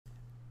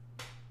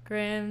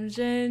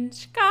Crimson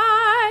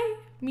Sky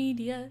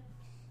Media.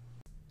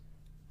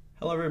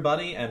 Hello,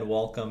 everybody, and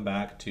welcome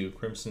back to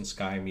Crimson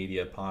Sky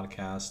Media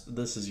Podcast.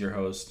 This is your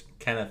host,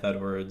 Kenneth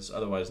Edwards,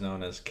 otherwise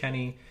known as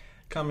Kenny,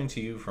 coming to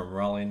you from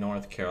Raleigh,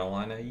 North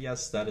Carolina.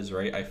 Yes, that is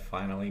right. I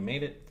finally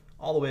made it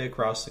all the way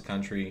across the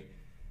country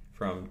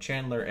from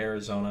Chandler,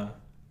 Arizona,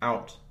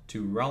 out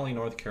to Raleigh,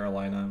 North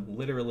Carolina.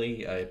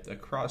 Literally a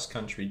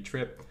cross-country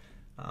trip,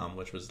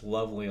 which was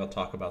lovely. I'll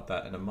talk about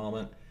that in a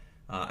moment.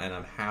 And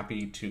I'm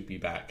happy to be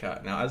back.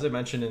 Now, as I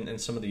mentioned in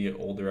some of the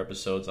older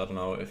episodes, I don't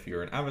know if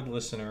you're an avid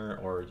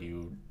listener or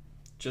you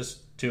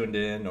just tuned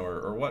in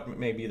or what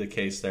may be the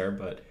case there,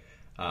 but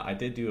I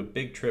did do a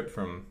big trip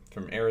from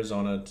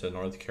Arizona to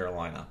North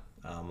Carolina.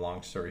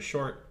 Long story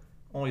short,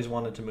 always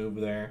wanted to move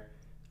there.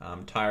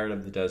 I'm tired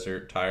of the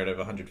desert, tired of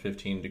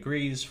 115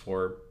 degrees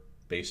for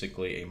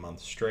basically a month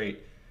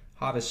straight.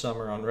 Hottest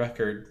summer on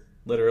record,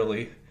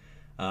 literally.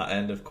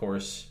 And of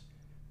course,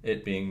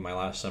 it being my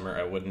last summer,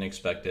 I wouldn't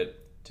expect it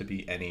to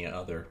be any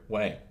other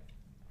way.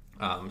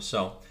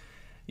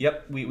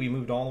 We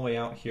moved all the way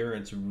out here.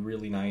 It's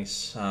really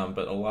nice,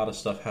 but a lot of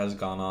stuff has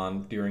gone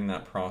on during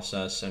that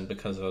process, and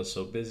because I was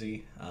so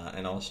busy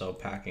and also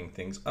packing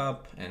things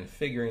up and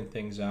figuring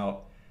things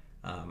out,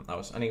 I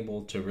was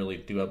unable to really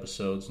do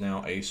episodes.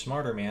 Now, a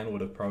smarter man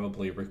would have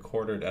probably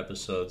recorded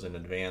episodes in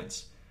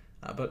advance,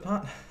 but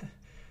not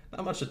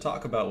much to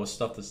talk about with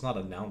stuff that's not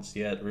announced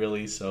yet,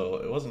 really, so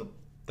it wasn't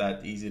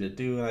that easy to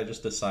do, and I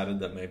just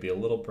decided that maybe a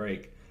little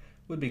break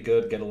would be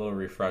good, get a little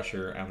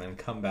refresher, and then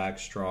come back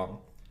strong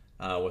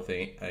with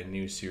a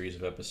new series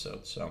of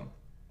episodes. So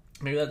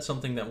maybe that's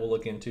something that we'll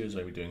look into, is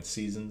maybe doing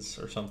seasons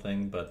or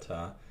something, but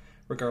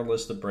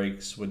regardless, the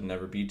breaks would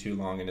never be too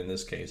long, and in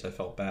this case, I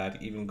felt bad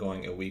even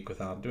going a week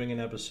without doing an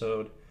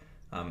episode.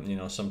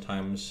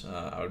 Sometimes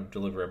I would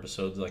deliver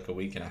episodes like a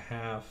week and a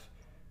half,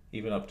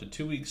 even up to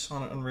 2 weeks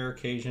on rare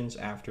occasions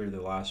after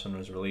the last one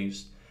was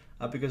released.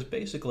 Because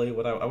basically,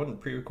 I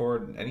wouldn't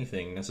pre-record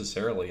anything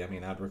necessarily. I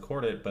mean, I'd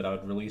record it, but I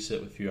would release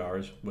it a few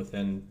hours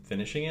within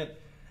finishing it.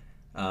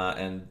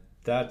 And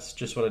that's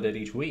just what I did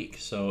each week.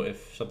 So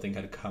if something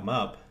had come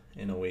up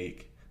in a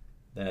week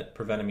that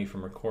prevented me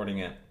from recording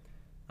it,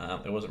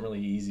 it wasn't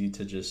really easy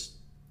to just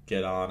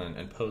get on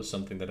and post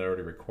something that I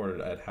already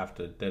recorded. I'd have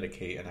to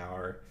dedicate an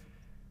hour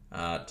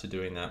to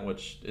doing that,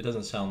 which it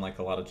doesn't sound like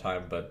a lot of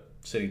time, but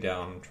sitting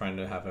down, trying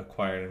to have a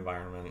quiet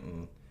environment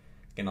and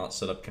getting all that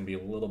set up can be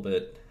a little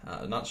bit,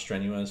 not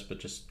strenuous, but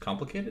just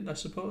complicated, I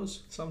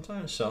suppose,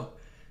 sometimes. So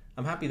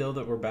I'm happy, though,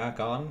 that we're back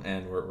on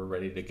and we're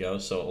ready to go.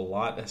 So a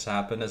lot has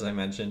happened, as I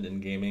mentioned, in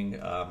gaming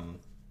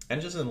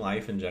and just in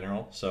life in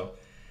general. So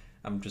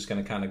I'm just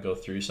going to kind of go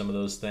through some of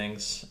those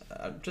things.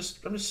 I'm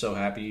just so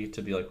happy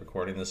to be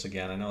recording this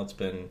again. I know it's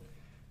been,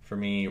 for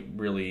me,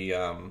 really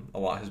a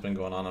lot has been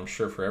going on, I'm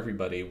sure, for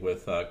everybody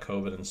with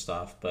COVID and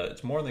stuff. But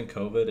it's more than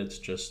COVID. It's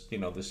just,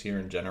 this year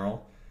in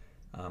general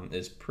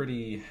is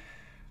pretty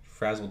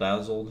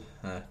frazzle-dazzled,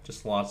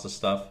 just lots of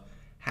stuff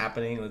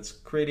happening that's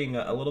creating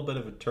a little bit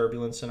of a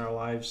turbulence in our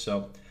lives.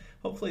 So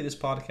hopefully this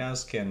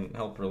podcast can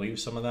help relieve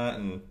some of that.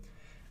 And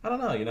I don't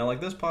know,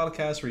 this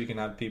podcast where you can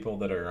have people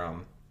that are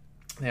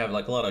they have a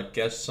lot of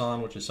guests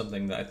on, which is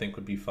something that I think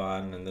would be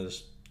fun. And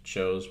there's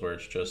shows where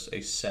it's just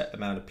a set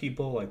amount of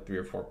people, like 3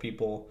 or 4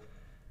 people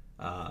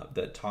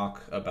that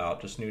talk about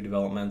just new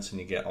developments,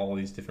 and you get all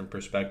these different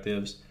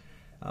perspectives.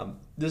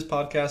 This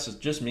podcast is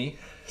just me,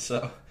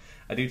 so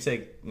I do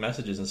take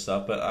messages and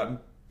stuff, but I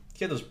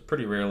get those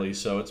pretty rarely,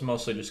 so it's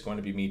mostly just going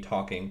to be me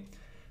talking.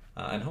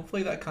 And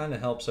hopefully that kind of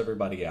helps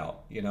everybody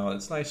out.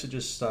 It's nice to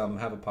just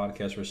have a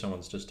podcast where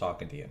someone's just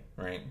talking to you,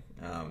 right?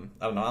 I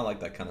don't know, I like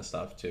that kind of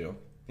stuff too.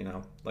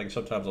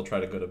 Sometimes I'll try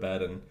to go to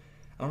bed and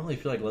I don't really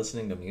feel like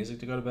listening to music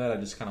to go to bed. I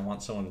just kind of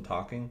want someone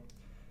talking.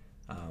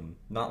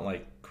 Not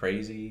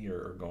crazy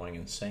or going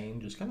insane,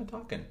 just kind of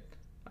talking.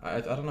 I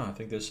don't know, I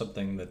think there's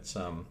something that's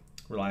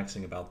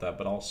relaxing about that,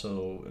 but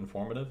also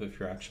informative if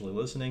you're actually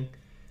listening.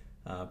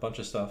 A bunch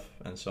of stuff,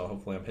 and so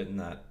hopefully I'm hitting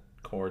that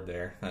chord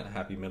there, that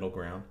happy middle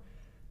ground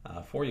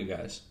for you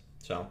guys.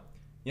 So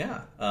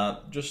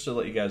just to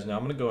let you guys know,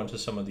 I'm going to go into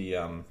some of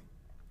the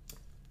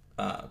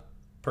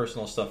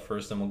personal stuff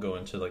first, then we'll go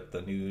into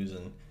the news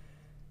and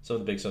some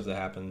of the big stuff that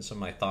happened, some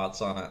of my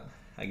thoughts on it,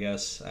 I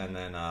guess, and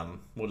then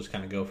we'll just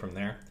kind of go from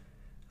there.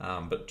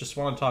 But just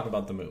want to talk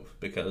about the move,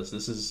 because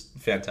this is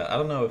fantastic. I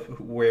don't know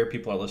where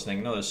people are listening.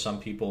 I know there's some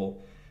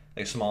people,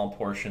 a small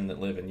portion, that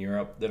live in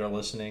Europe that are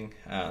listening,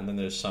 and then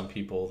there's some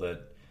people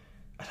that,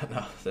 I don't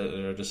know, that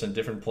are just in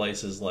different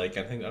places,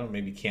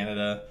 maybe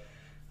Canada.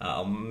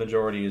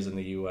 Majority is in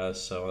the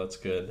U.S., so that's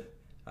good,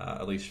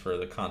 at least for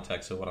the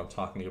context of what I'm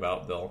talking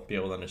about. They'll be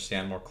able to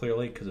understand more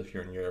clearly, because if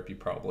you're in Europe, you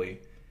probably,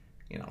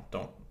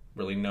 don't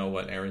really know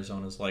what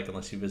Arizona's like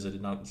unless you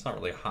visited. It's not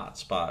really a hot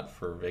spot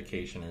for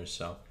vacationers,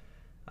 so...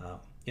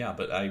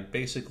 but I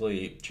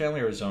basically, Chandler,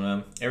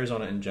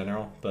 Arizona in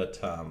general, but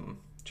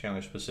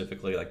Chandler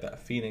specifically, that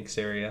Phoenix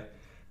area,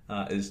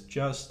 is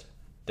just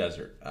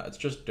desert. It's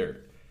just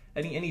dirt.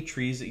 Any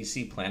trees that you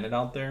see planted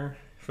out there,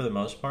 for the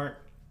most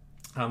part,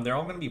 they're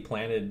all going to be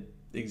planted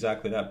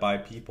exactly that by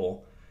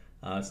people.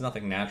 It's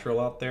nothing natural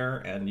out there,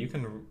 and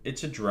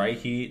it's a dry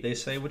heat, they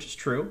say, which is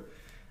true.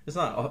 There's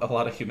not a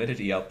lot of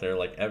humidity out there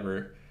like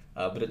ever,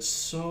 but it's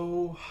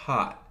so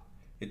hot.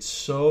 It's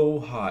so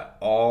hot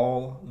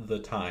all the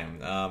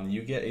time.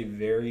 You get a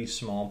very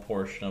small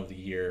portion of the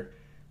year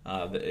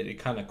that it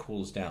kind of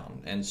cools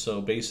down. And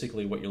so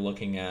basically what you're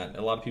looking at,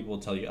 a lot of people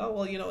will tell you, oh,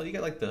 well, you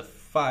get like the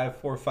 4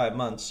 or 5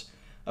 months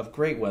of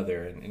great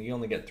weather, and you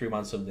only get 3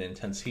 months of the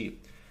intense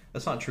heat.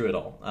 That's not true at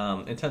all.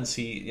 Intense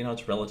heat,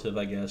 it's relative,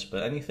 I guess,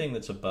 but anything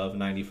that's above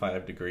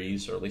 95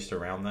 degrees, or at least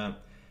around that,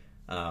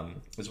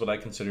 is what I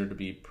consider to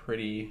be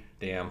pretty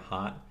damn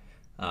hot.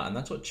 And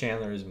that's what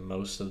Chandler is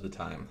most of the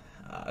time.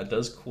 It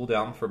does cool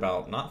down for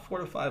about, not 4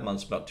 to 5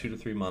 months, about 2 to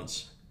 3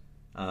 months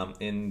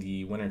in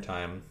the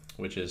wintertime,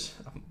 which is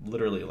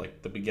literally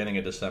like the beginning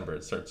of December,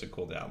 it starts to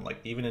cool down. Like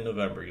even in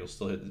November, you'll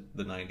still hit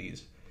the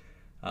 90s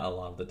a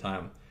lot of the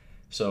time.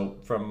 So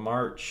from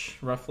March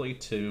roughly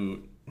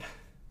to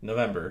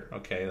November,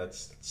 okay,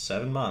 that's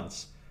 7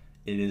 months,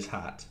 it is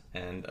hot.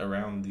 And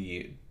around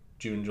the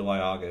June, July,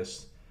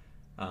 August,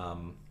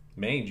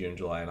 May, June,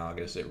 July, and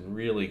August, it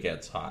really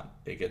gets hot.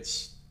 It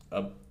gets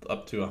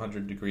up to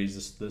 100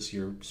 degrees. This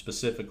year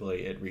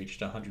specifically, it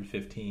reached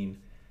 115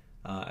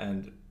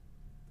 and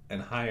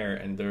higher.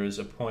 And there is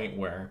a point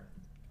where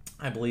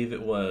I believe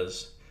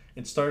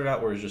it started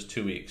out where it was just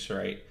 2 weeks,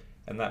 right?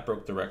 And that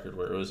broke the record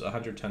where it was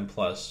 110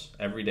 plus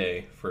every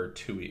day for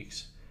 2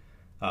 weeks.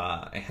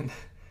 And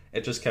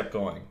it just kept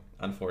going,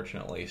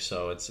 unfortunately.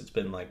 So it's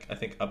been like, I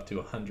think up to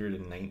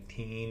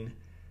 119,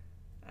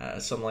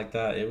 something like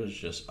that. It was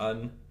just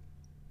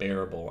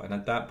unbearable. And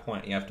at that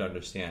point, you have to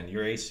understand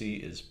your AC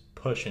is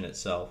pushing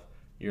itself.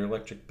 Your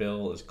electric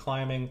bill is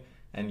climbing,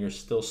 and you're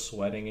still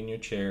sweating in your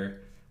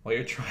chair while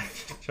you're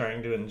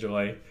trying to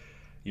enjoy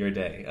your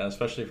day.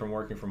 Especially from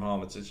working from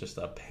home, it's just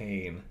a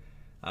pain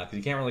because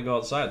you can't really go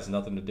outside. There's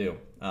nothing to do.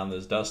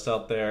 There's dust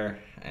out there,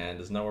 and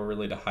there's nowhere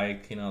really to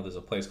hike. There's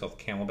a place called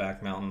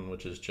Camelback Mountain,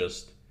 which is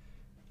just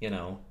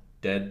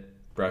dead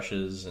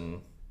brushes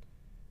and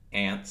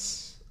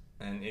ants.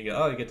 And you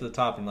get to the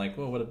top and like,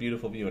 whoa, what a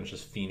beautiful view. And it's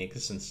just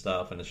Phoenix and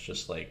stuff. And it's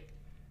just like,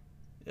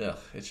 ugh,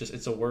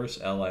 it's a worse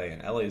LA.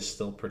 And LA is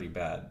still pretty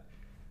bad.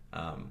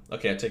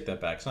 Okay, I take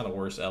that back. It's not a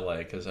worse LA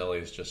because LA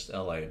is just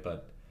LA.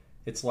 But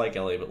it's like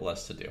LA, but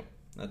less to do.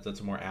 That's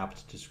a more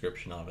apt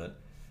description of it.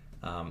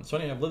 So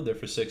anyway, I've lived there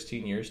for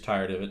 16 years,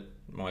 tired of it.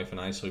 My wife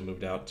and I, so we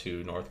moved out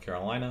to North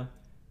Carolina.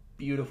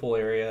 Beautiful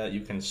area.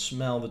 You can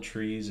smell the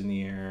trees in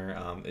the air.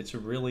 It's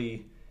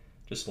really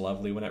just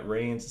lovely. When it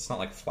rains, it's not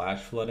like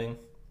flash flooding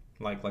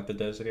like the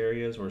desert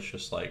areas where it's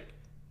just like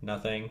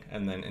nothing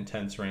and then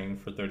intense rain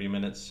for 30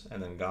 minutes and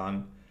then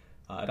gone.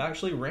 It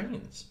actually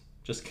rains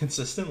just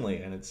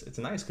consistently, and it's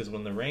nice because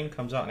when the rain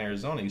comes out in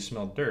Arizona, you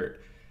smell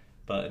dirt,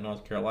 but in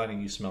North Carolina,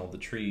 you smell the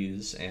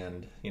trees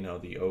and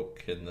the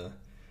oak and the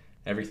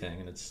everything,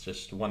 and it's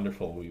just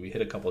wonderful. We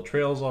hit a couple of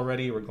trails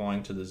already. We're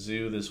going to the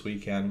zoo this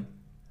weekend,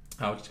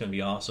 which is going to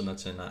be awesome.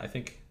 That's in I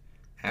think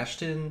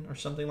Ashton or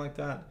something like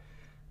that.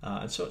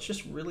 And so it's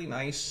just really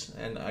nice,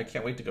 and I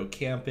can't wait to go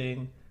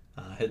camping,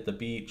 hit the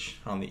beach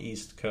on the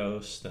East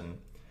Coast, and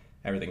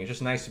everything. It's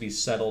just nice to be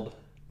settled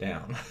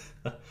down.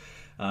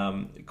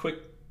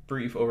 Quick,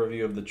 brief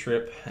overview of the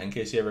trip. In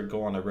case you ever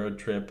go on a road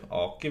trip,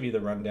 I'll give you the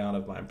rundown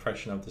of my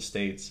impression of the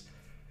states.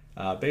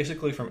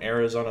 Basically, from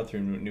Arizona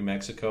through New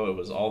Mexico, it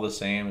was all the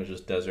same. It was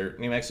just desert.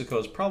 New Mexico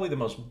is probably the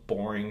most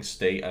boring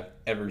state I've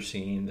ever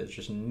seen. There's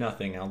just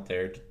nothing out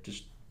there,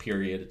 just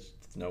period.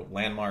 It's no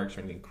landmarks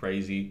or anything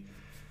crazy.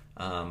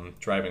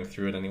 Driving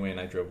through it anyway, and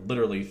I drove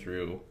literally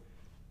through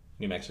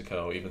New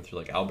Mexico, even through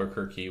like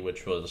Albuquerque,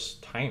 which was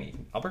tiny.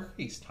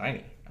 Albuquerque's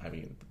tiny. I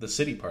mean, the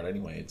city part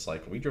anyway. It's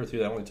like we drove through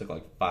that, only took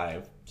like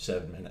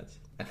 5-7 minutes,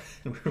 and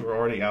we were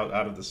already out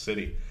of the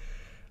city.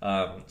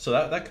 So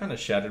that kind of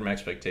shattered my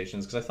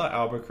expectations because I thought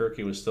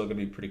Albuquerque was still going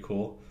to be pretty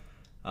cool.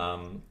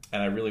 And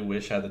I really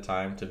wish I had the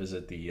time to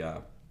visit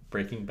the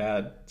Breaking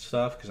Bad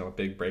stuff because I'm a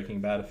big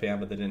Breaking Bad fan,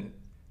 but they didn't,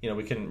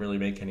 we couldn't really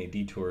make any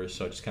detours,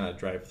 so I just kind of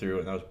drive through,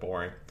 and that was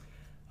boring.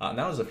 And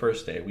that was the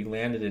first day. We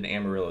landed in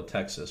Amarillo,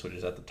 Texas, which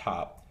is at the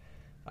top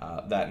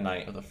that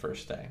night of the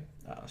first day.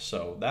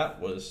 So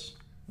that was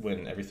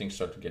when everything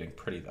started getting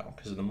pretty, though,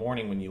 because in the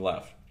morning when you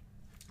left,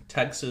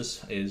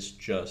 Texas is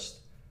just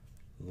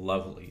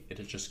lovely. It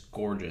is just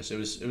gorgeous. It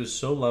was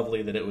so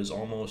lovely that it was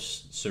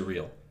almost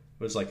surreal. It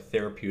was like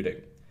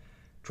therapeutic.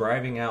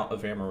 Driving out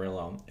of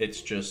Amarillo, it's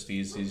just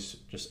these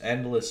just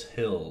endless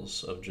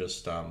hills of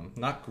just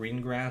not green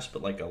grass,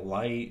 but like a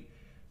light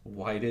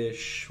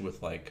whitish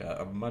with like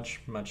a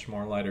much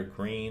more lighter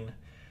green,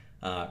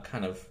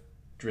 kind of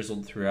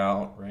drizzled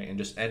throughout, right, and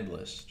just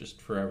endless,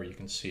 just forever you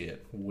can see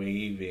it,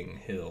 waving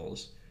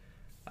hills,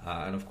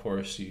 and of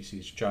course you see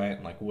these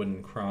giant like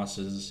wooden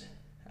crosses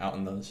out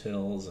in those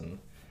hills, and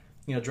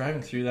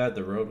driving through that,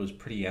 the road was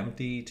pretty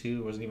empty too.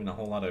 There wasn't even a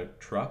whole lot of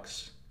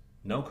trucks,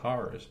 no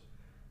cars.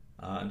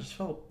 It just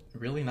felt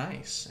really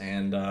nice,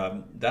 and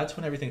that's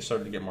when everything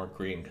started to get more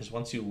green, because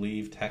once you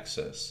leave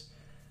Texas,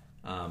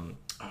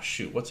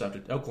 what's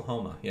after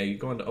Oklahoma? Yeah, you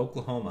go into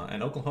Oklahoma,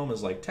 and Oklahoma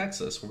is like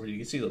Texas, where you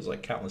can see those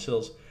like countless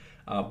hills.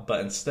 But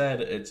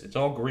instead, it's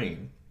all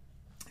green,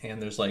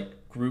 and there's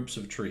like groups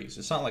of trees.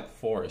 It's not like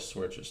forests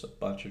where it's just a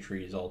bunch of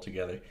trees all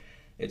together.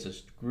 It's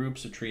just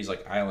groups of trees,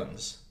 like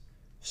islands,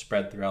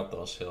 spread throughout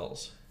those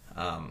hills.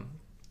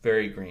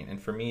 Very green.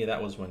 And for me,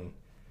 that was when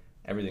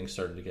everything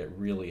started to get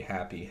really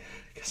happy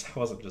because I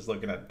wasn't just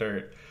looking at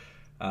dirt.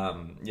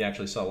 You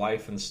actually saw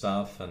life and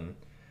stuff, and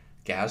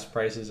gas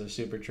prices are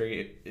super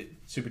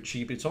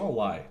cheap. It's all a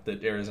lie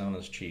that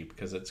Arizona's cheap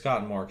because it's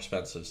gotten more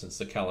expensive since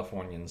the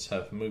Californians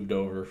have moved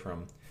over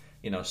from,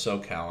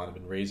 SoCal and have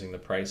been raising the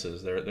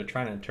prices. They're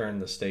trying to turn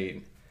the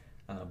state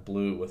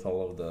blue with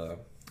all of the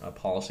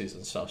policies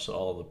and stuff. So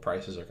all of the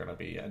prices are going to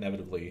be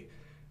inevitably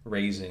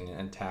raising,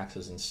 and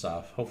taxes and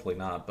stuff. Hopefully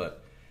not,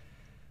 but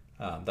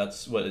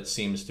that's what it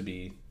seems to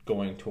be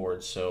going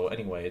towards. So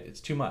anyway, it's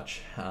too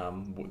much.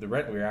 The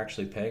rent we were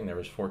actually paying there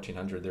was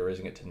 $1,400. They're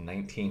raising it to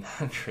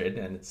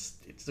 $1,900, and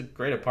it's a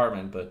great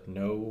apartment, but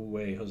no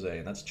way, Jose.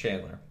 And that's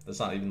Chandler. That's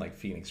not even like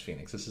Phoenix.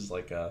 This is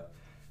like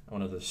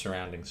one of the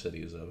surrounding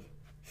cities of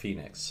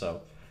Phoenix.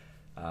 So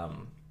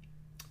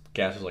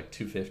gas was like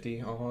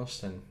 $2.50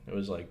 almost, and it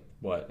was like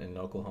in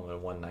Oklahoma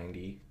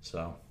 $1.90.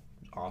 So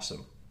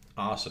awesome.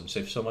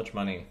 Saved so much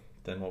money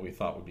than what we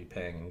thought we'd be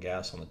paying in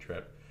gas on the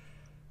trip.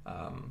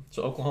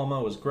 So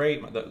Oklahoma was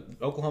great.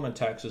 Oklahoma and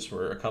Texas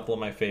were a couple of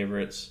my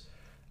favorites,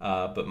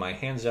 but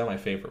hands down my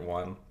favorite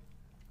one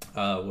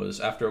was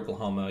after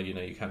Oklahoma.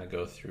 You kind of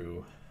go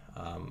through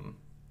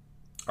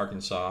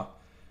Arkansas,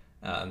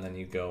 and then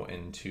you go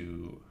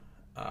into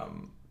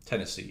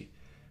Tennessee,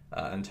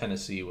 and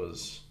Tennessee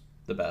was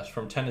the best.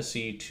 From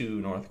Tennessee to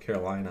North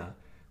Carolina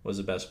was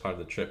the best part of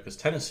the trip because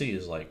Tennessee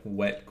is like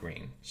wet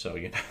green, so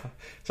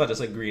it's not just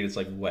like green, it's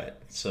like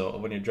wet. So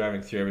when you're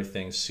driving through,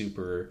 everything's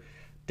super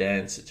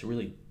dense. It's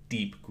really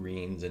deep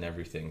greens and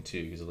everything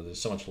too, because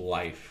there's so much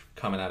life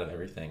coming out of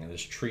everything. And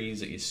there's trees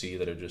that you see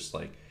that are just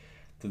like,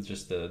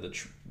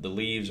 the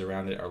leaves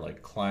around it are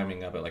like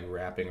climbing up, and like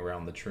wrapping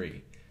around the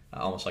tree,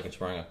 almost like it's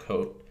wearing a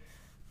coat.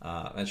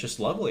 And it's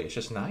just lovely. It's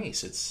just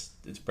nice.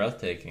 It's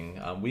breathtaking.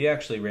 We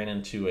actually ran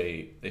into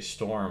a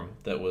storm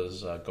that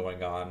was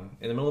going on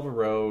in the middle of a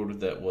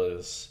road that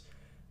was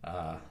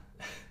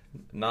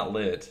not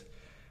lit.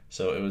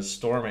 So it was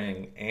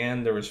storming,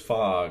 and there was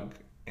fog,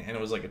 and it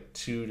was like a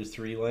 2 to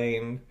 3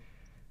 lane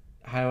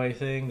highway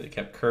thing that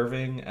kept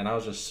curving, and I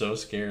was just so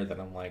scared that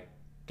I'm like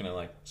gonna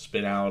like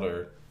spit out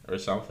or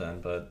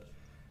something. But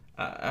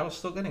I was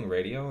still getting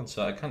radio, and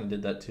so I kind of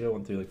did that too. I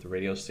went through like the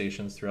radio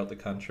stations throughout the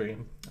country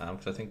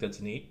because I think that's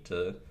neat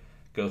to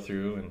go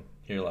through and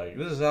hear like,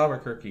 this is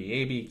Albuquerque,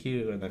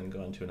 ABQ, and then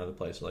go into another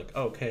place like,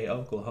 okay,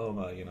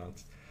 Oklahoma.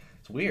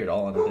 It's weird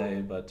all in a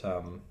day. But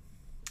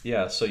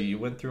yeah, so you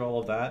went through all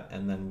of that,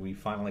 and then we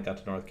finally got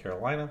to North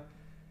Carolina,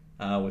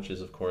 which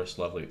is of course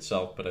lovely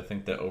itself. But I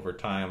think that over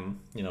time,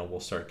 we'll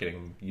start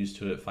getting used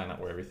to it, find out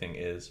where everything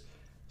is.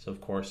 So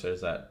of course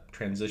there's that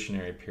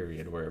transitionary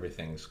period where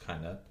everything's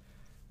kind of,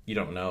 you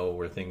don't know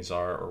where things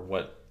are, or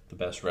what the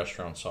best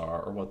restaurants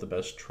are, or what the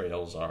best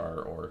trails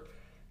are, or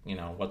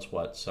what's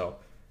what. So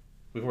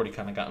we've already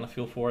kind of gotten a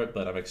feel for it,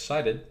 but I'm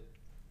excited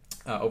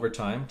over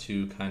time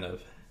to kind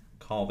of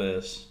call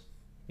this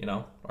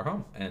our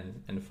home,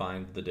 and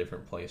find the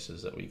different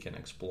places that we can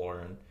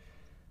explore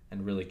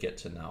and really get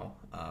to know.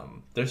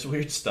 There's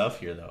weird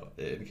stuff here though,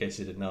 in case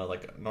you didn't know.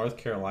 Like North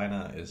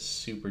Carolina is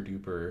super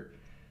duper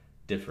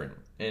different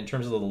in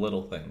terms of the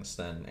little things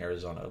than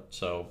Arizona.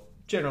 So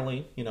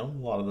generally, a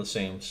lot of the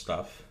same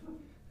stuff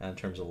in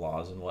terms of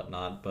laws and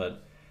whatnot.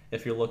 But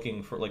if you're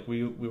looking for, like,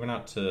 we went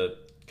out to,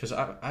 because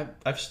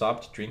I've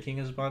stopped drinking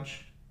as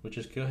much, which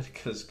is good,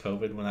 because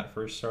COVID, when that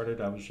first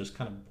started, I was just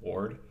kind of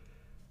bored.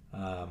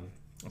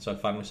 So I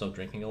find myself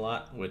drinking a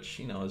lot, which,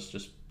 is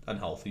just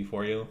unhealthy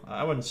for you.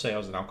 I wouldn't say I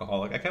was an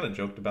alcoholic. I kind of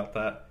joked about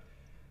that.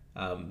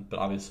 But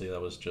obviously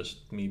that was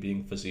just me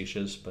being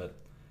facetious. But,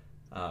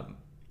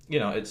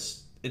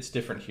 it's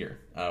different here.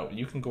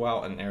 You can go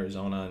out in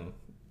Arizona, and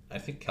I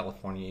think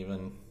California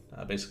even,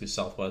 basically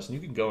Southwest, and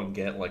you can go and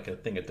get like a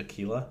thing of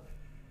tequila,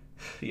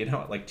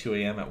 at like 2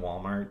 a.m. at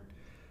Walmart,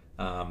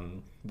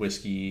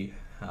 whiskey,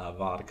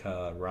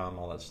 vodka, rum,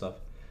 all that stuff.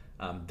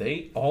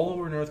 They, all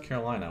over North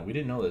Carolina, we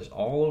didn't know this,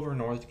 all over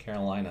North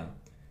Carolina,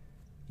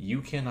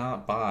 you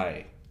cannot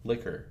buy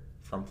liquor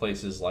from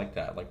places like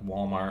that, like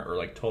Walmart or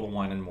like Total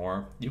Wine and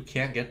More. You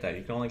can't get that.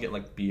 You can only get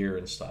like beer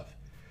and stuff.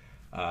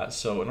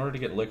 So in order to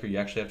get liquor, you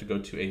actually have to go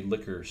to a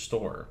liquor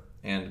store.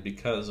 And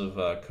because of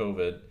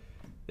COVID,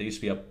 they used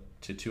to be up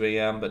to 2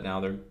 a.m., but now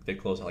they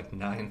close at like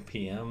 9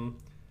 p.m.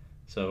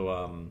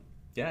 So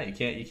yeah,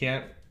 you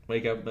can't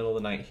wake up middle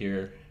of the night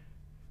here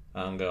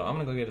and go, I'm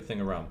gonna go get a thing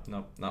of rum.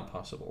 Nope, not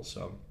possible.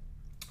 So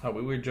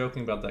we were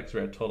joking about that because we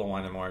were at Total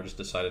Wine and More. I just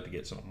decided to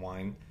get some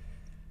wine,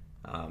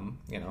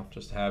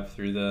 just to have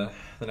through the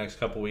next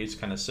couple weeks,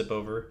 kind of sip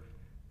over.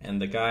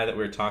 And the guy that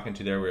we were talking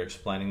to there, we were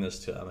explaining this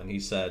to him, and he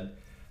said,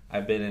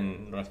 I've been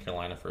in North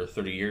Carolina for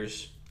 30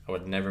 years. I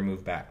would never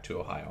move back to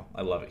Ohio.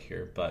 I love it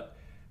here, but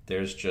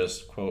there's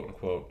just quote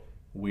unquote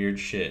weird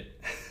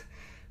shit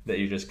that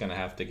you're just gonna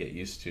have to get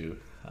used to.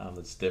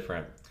 That's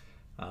different.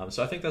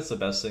 So I think that's the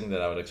best thing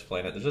that I would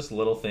explain it. There's just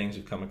little things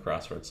you come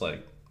across where it's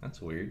like,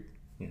 that's weird,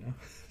 you know?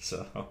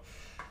 So,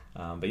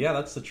 but yeah,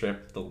 that's the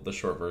trip, the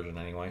short version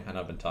anyway. I know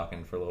I've been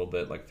talking for a little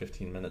bit, like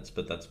 15 minutes,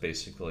 but that's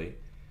basically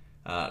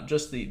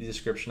just the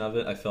description of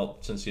it. I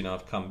felt since,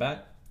 I've come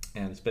back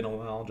and it's been a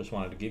while, just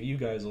wanted to give you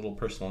guys a little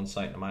personal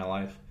insight into my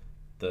life.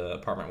 The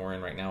apartment we're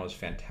in right now is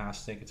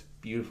fantastic. It's a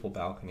beautiful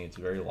balcony. It's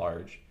very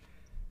large.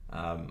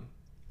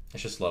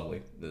 It's just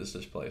lovely, this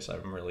place.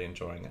 I'm really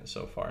enjoying it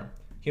so far.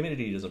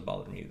 Humidity doesn't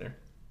bother me either.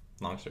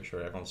 Long story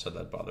short, everyone said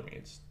that bothered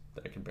me.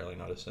 I can barely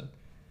notice it.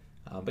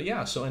 But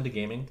yeah, so into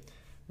gaming.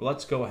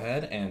 Let's go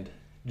ahead and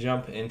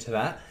jump into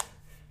that.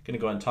 Going to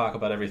go ahead and talk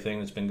about everything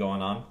that's been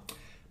going on.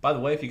 By the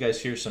way, if you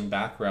guys hear some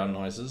background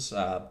noises,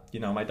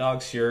 my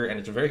dog's here, and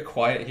it's very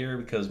quiet here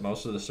because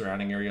most of the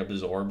surrounding area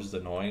absorbs the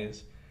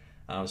noise.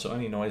 So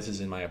any noises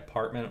in my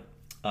apartment,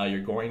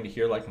 you're going to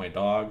hear, like my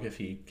dog, if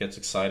he gets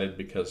excited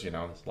because, there's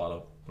a lot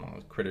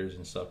of critters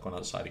and stuff going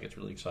outside he gets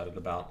really excited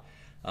about.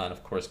 And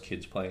of course,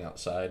 kids playing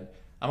outside.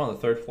 I'm on the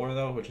third floor,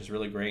 though, which is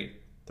really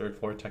great. Third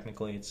floor,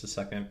 technically. It's the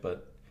second,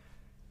 but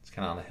it's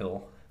kind of on a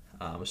hill.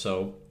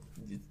 So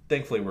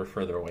thankfully, we're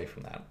further away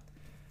from that.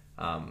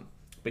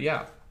 But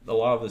yeah, a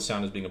lot of the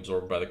sound is being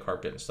absorbed by the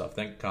carpet and stuff.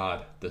 Thank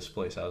God this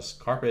place has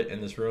carpet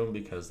in this room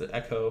because the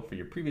echo for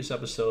your previous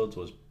episodes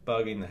was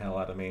bugging the hell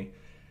out of me.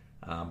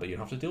 But you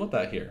don't have to deal with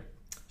that here.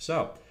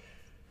 So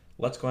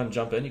let's go ahead and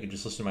jump in. You can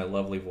just listen to my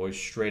lovely voice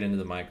straight into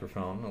the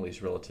microphone, at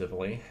least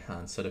relatively,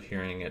 instead of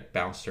hearing it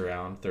bounced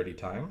around 30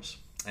 times.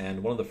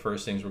 And one of the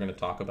first things we're going to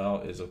talk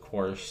about is, of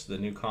course, the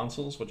new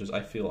consoles, which is,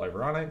 I feel,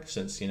 ironic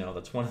since,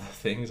 that's one of the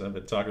things I've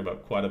been talking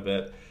about quite a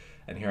bit.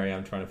 And here I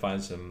am trying to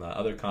find some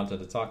other content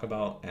to talk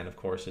about. And, of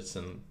course, it's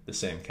in the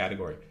same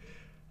category.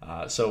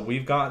 So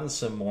we've gotten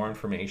some more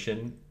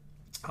information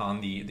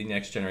on the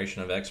next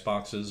generation of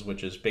Xboxes,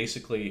 which is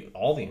basically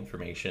all the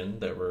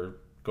information that we're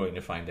going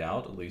to find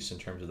out, at least in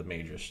terms of the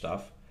major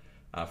stuff,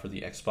 for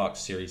the Xbox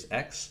Series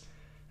X.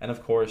 And,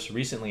 of course,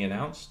 recently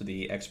announced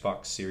the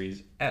Xbox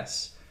Series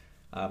S.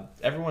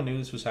 Everyone knew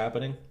this was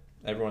happening.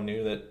 Everyone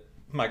knew that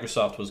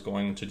Microsoft was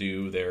going to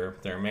do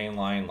their main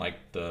line,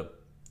 like the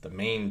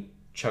main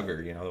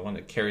chugger, the one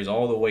that carries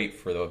all the weight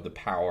for the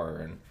power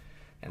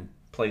and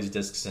plays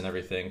discs and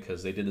everything,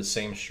 because they did the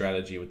same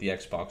strategy with the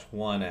Xbox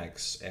One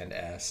X and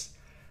S.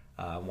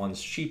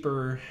 One's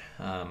cheaper,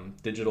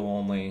 digital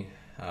only,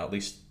 at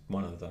least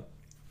one of the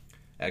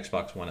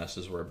Xbox One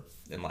S's were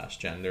in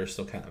last gen. They're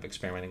still kind of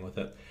experimenting with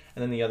it.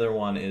 And then the other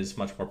one is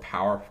much more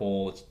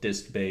powerful. It's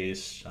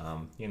disc-based.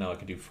 It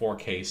could do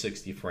 4K,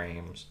 60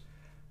 frames,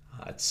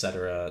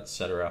 etc.,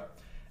 etc.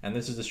 And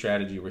this is the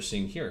strategy we're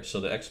seeing here. So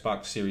the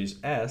Xbox Series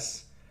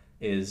S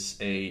is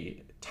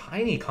a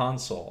tiny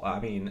console. I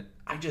mean,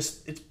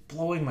 it's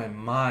blowing my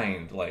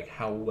mind, like,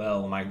 how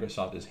well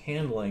Microsoft is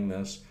handling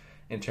this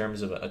in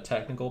terms of a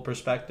technical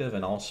perspective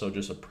and also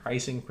just a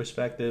pricing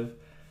perspective.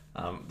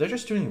 They're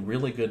just doing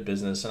really good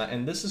business,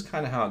 and this is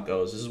kind of how it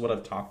goes. This is what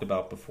I've talked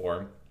about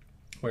before,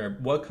 where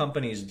what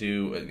companies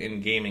do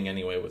in gaming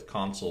anyway with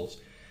consoles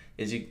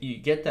is you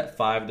get that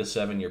 5 to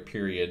 7 year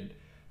period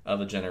of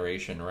a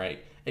generation,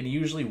 right? And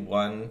usually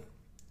one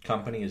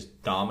company is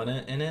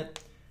dominant in it,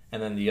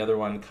 and then the other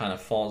one kind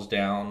of falls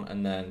down,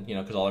 and then,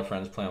 because all their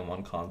friends play on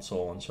one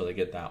console, and so they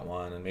get that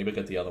one, and maybe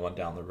get the other one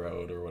down the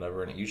road or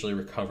whatever, and it usually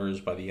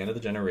recovers by the end of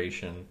the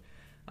generation,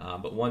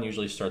 but one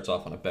usually starts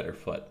off on a better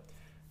foot.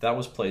 That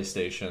was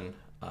PlayStation,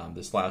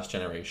 this last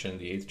generation,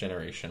 the 8th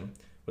generation,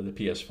 with the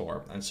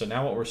PS4. And so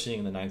now what we're seeing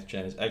in the 9th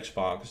gen is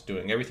Xbox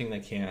doing everything they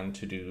can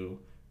to do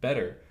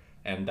better.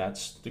 And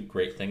that's the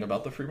great thing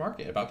about the free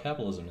market, about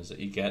capitalism, is that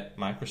you get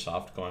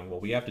Microsoft going, well,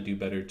 we have to do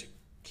better to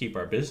keep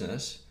our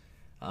business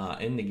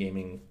in the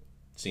gaming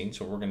scene.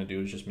 So what we're going to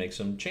do is just make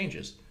some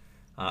changes.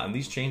 And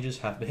these changes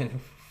have been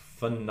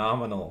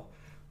phenomenal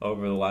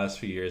over the last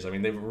few years. I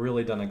mean, they've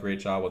really done a great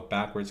job with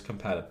backwards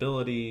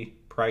compatibility,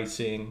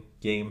 pricing,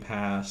 Game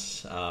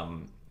Pass,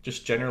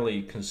 just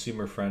generally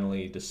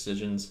consumer-friendly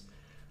decisions.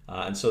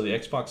 And so the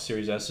Xbox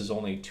Series S is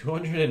only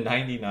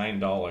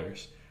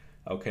 $299.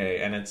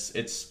 Okay, and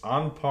it's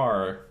on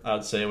par, I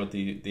would say, with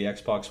the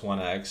Xbox One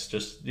X.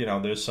 Just,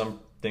 there's some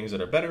things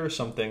that are better,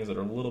 some things that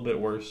are a little bit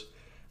worse.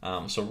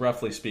 So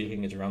roughly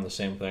speaking, it's around the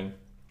same thing.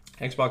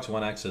 Xbox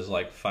One X is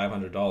like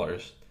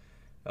 $500.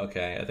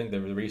 Okay, I think they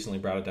recently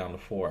brought it down to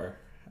 $4.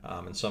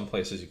 In some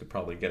places, you could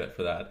probably get it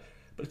for that,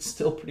 but it's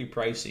still pretty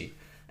pricey.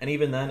 And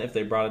even then, if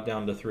they brought it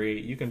down to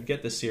 $3, you can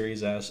get the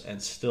Series S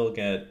and still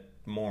get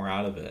more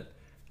out of it,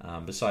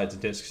 besides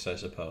discs, I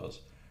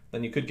suppose,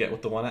 than you could get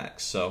with the One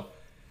X. So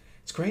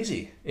it's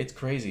crazy. It's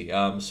crazy.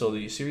 So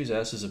the Series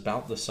S is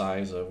about the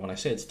size of, when I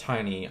say it's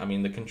tiny, I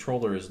mean the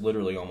controller is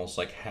literally almost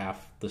like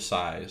half the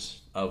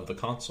size of the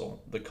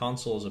console. The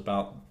console is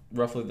about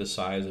roughly the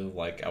size of,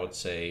 like, I would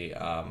say,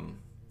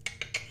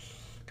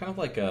 kind of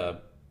like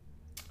a,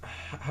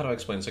 how do I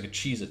explain? It's like a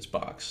Cheez-Its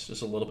box,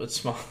 just a little bit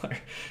smaller.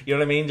 You know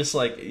what I mean? Just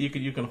like you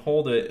can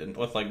hold it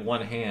with like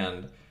one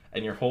hand,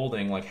 and you're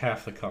holding like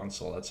half the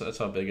console. That's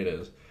how big it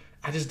is.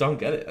 I just don't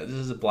get it. This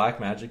is a black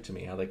magic to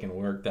me, how they can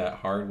work that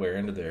hardware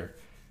into there.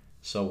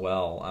 so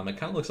well. It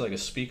kind of looks like a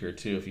speaker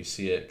too if you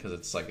see it, because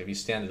it's like if you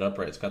stand it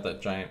upright, it's got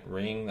that giant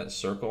ring, that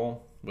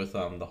circle with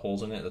the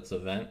holes in it. That's the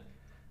vent,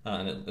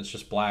 and it's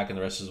just black, and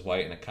the rest is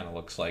white, and it kind of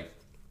looks like,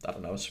 I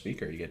don't know, a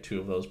speaker. You get two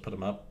of those, put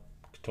them up,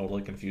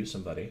 totally confuse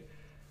somebody.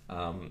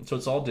 So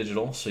it's all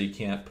digital, so you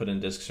can't put in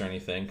discs or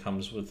anything.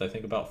 Comes with, I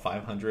think, about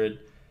 500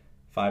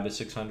 to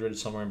 600,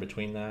 somewhere in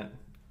between that,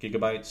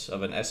 gigabytes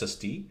of an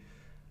SSD.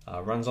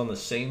 Runs on the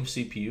same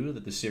CPU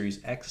that the Series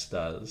X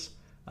does,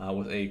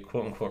 with a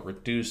quote-unquote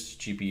reduced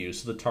GPU.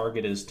 So the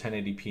target is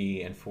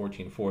 1080p and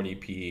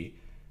 1440p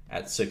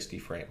at 60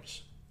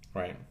 frames,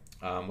 right?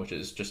 Which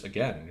is just,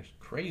 again,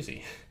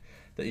 crazy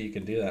that you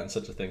can do that in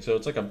such a thing. So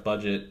it's like a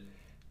budget,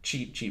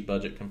 cheap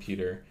budget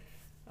computer.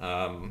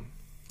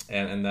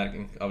 And that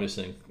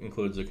obviously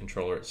includes the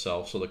controller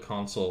itself. So the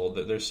console,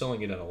 they're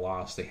selling it at a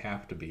loss. They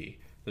have to be.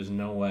 There's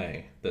no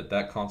way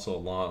that console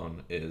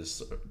alone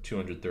is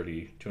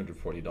 $230,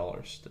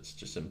 $240. That's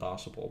just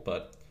impossible.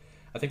 But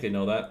I think they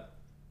know that.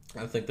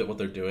 I think that what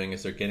they're doing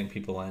is they're getting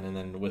people in, and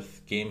then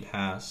with Game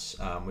Pass,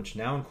 which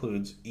now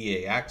includes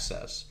EA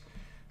Access,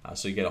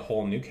 so you get a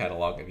whole new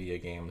catalog of EA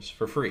games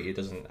for free. It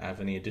doesn't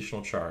have any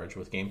additional charge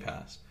with Game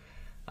Pass.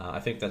 I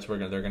think that's where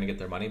they're going to get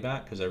their money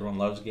back, because everyone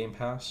loves Game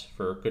Pass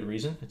for good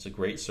reason. It's a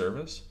great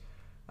service.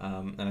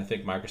 And I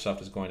think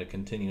Microsoft is going to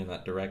continue in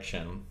that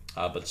direction,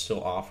 but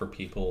still offer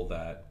people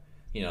that,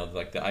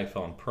 like the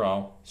iPhone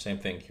Pro, same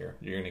thing here.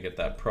 You're going to get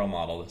that Pro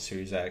model, the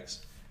Series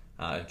X,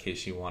 in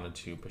case you wanted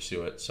to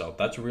pursue it. So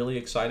that's really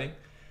exciting.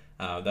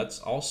 That's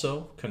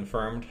also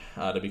confirmed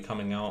to be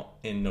coming out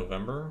in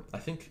November. I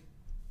think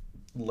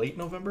late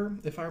November,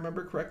 if I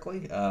remember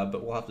correctly,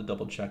 but we'll have to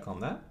double check on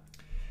that.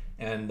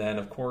 And then,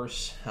 of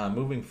course,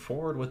 moving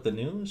forward with the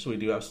news, we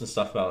do have some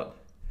stuff about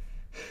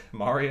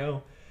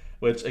Mario,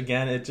 which,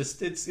 again,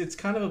 it's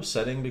kind of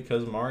upsetting,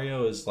 because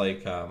Mario is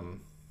like, how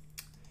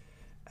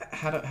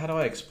do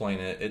I explain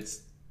it?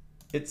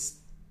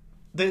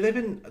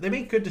 They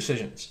make good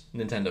decisions,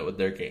 Nintendo, with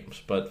their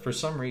games, but for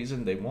some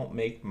reason they won't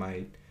make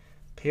my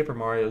Paper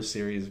Mario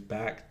series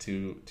back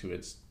to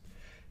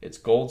its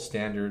gold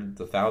standard,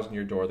 the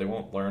 1,000-year door. They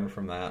won't learn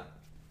from that.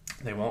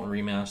 They won't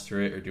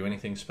remaster it or do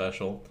anything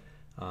special.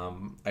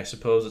 I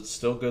suppose it's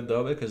still good,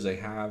 though, because they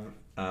have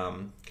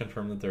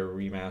confirmed that they're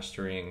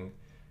remastering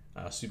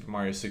Super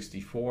Mario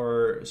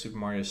 64, Super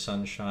Mario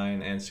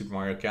Sunshine, and Super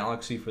Mario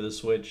Galaxy for the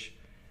Switch,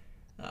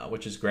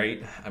 which is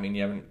great. I mean,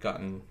 you haven't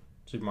gotten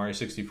Super Mario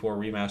 64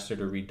 remastered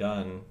or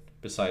redone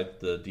besides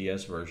the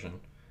DS version,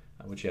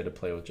 which you had to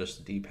play with just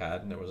the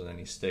D-pad, and there wasn't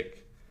any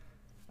stick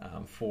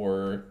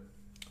for,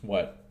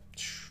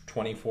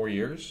 24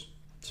 years?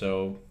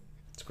 So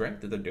it's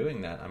great that they're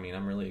doing that. I mean,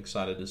 I'm really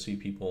excited to see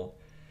people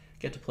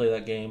get to play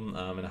that game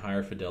in a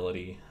higher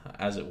fidelity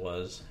as it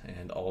was,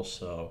 and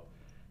also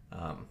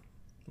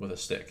with a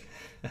stick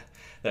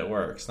that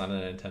works, not a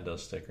Nintendo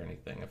stick or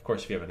anything. Of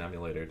course, if you have an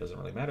emulator, it doesn't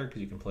really matter,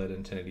 because you can play it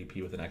in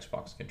 1080p with an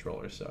Xbox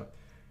controller. So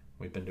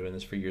we've been doing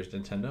this for years,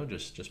 Nintendo.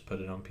 Just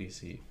put it on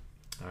PC.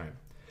 All right.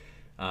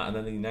 And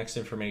then the next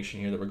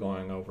information here that we're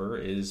going over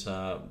is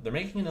they're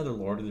making another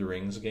Lord of the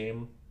Rings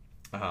game.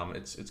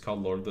 It's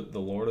called the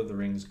Lord of the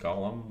Rings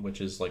Gollum, which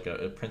is like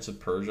a Prince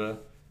of Persia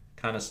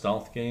kind of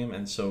stealth game.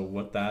 And so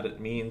what that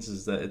means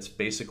is that it's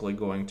basically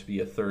going to be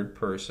a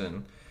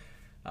third-person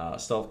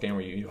stealth game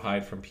where you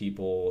hide from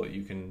people.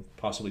 You can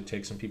possibly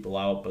take some people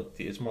out, but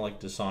it's more like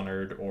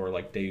Dishonored or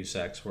like Deus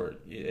Ex, where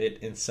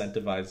it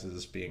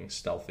incentivizes being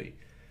stealthy.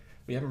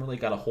 We haven't really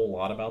got a whole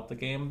lot about the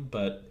game,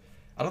 but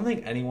I don't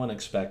think anyone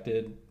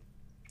expected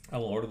a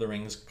Lord of the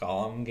Rings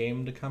Gollum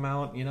game to come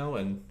out, and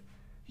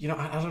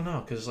I don't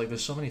know, because like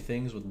there's so many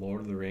things with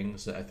Lord of the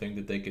Rings that I think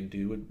that they could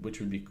do, which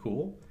would be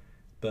cool,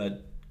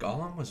 but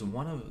Gollum was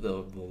one of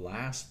the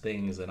last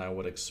things that I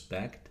would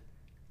expect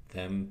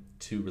them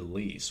to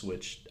release,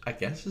 which I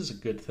guess is a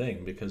good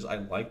thing, because I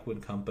like when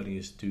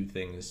companies do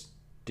things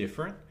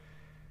different.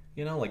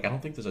 Like I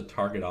don't think there's a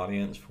target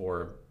audience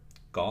for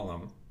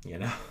Gollum.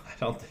 I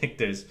don't think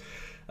there's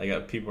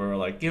people are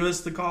like, give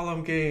us the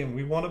Gollum game.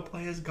 We want to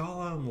play as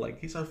Gollum. Like,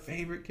 he's our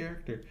favorite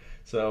character.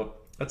 So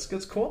that's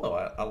cool though.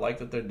 I like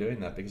that they're doing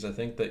that, because I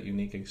think that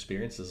unique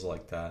experiences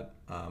like that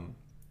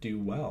do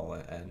well.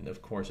 And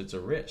of course, it's a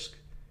risk.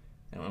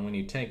 And when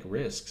you take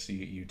risks,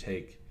 you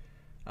take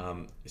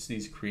it's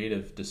these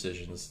creative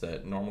decisions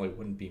that normally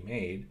wouldn't be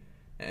made,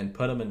 and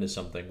put them into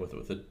something with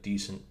a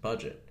decent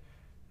budget.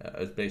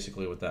 It's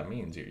basically what that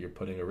means. You're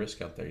putting a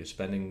risk out there. You're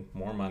spending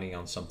more money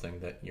on something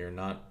that you're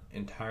not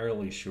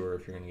entirely sure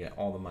if you're going to get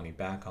all the money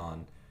back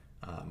on.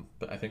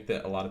 But I think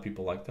that a lot of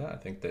people like that. I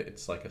think that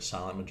it's like a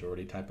silent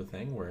majority type of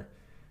thing where,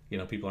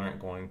 people aren't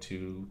going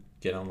to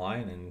get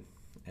online,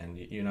 and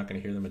you're not going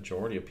to hear the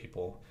majority of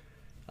people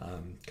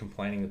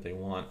complaining that they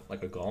want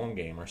like a Gollum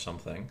game or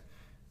something.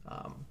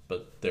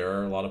 But there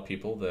are a lot of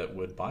people that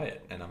would buy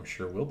it, and I'm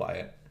sure will buy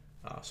it.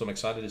 So I'm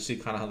excited to see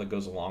kind of how that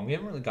goes along. We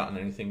haven't really gotten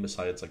anything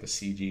besides like a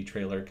CG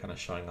trailer kind of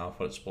showing off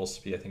what it's supposed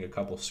to be. I think a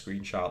couple of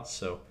screenshots,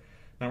 so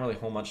not really a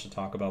whole much to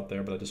talk about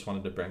there, but I just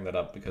wanted to bring that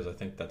up because I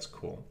think that's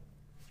cool.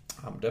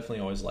 Definitely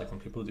always like when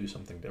people do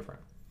something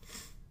different.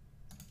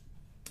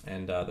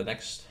 And the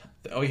next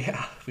Oh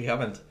yeah, we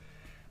haven't.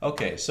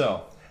 Okay,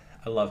 so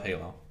I love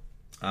Halo.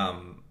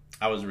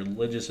 I was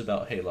religious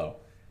about Halo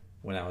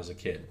when I was a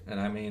kid, and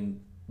I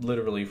mean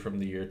literally from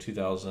the year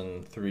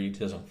 2003,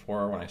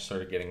 2004 when I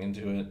started getting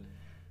into it,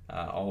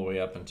 all the way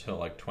up until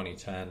like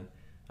 2010.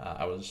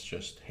 I was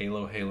just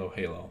Halo, Halo,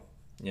 Halo.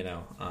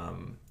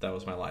 That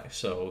was my life.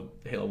 So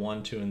Halo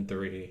 1, 2, and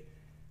 3,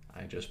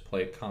 I just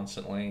played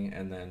constantly,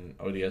 and then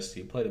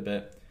ODST played a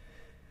bit.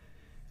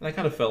 And I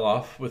kind of fell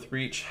off with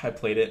Reach. I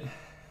played it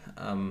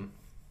a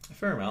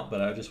fair amount,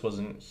 but I just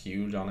wasn't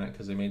huge on it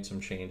because they made some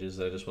changes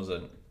that I just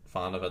wasn't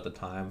fond of at the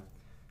time.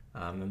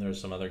 Then there's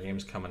some other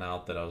games coming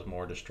out that I was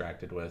more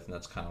distracted with, and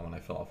that's kind of when I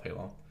fell off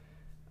Halo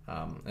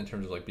in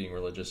terms of like being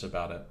religious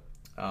about it.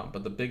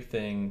 But the big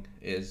thing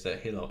is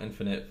that Halo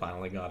Infinite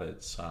finally got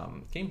its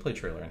gameplay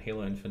trailer, and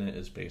Halo Infinite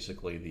is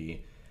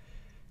basically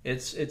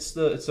it's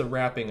the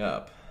wrapping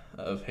up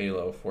of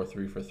Halo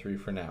 4.3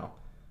 for now.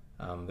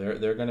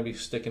 They're going to be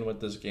sticking with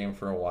this game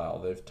for a while.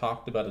 They've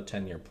talked about a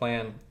 10-year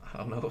plan. I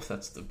don't know if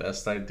that's the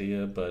best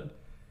idea, but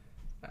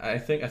I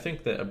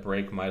think that a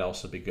break might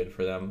also be good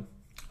for them.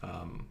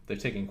 They've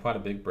taken quite a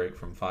big break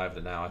from 5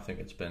 to now. I think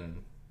it's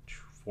been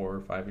 4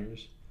 or 5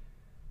 years.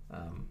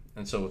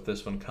 And so with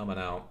this one coming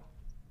out,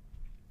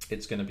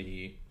 it's going to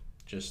be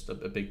just a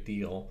big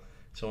deal.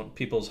 So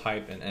people's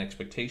hype and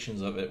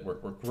expectations of it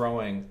were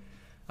growing.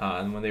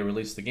 And when they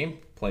released the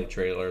gameplay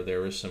trailer,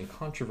 there was some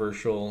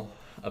controversial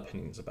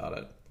opinions about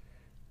it.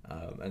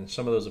 And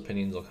some of those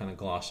opinions I'll kind of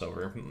gloss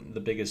over. The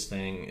biggest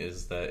thing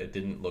is that it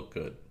didn't look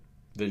good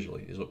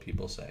visually, is what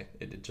people say.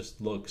 It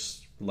just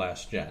looks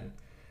last gen,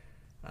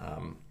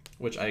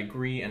 which I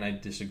agree and I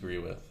disagree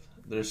with.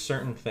 There's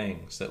certain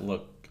things that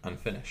look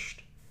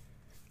unfinished.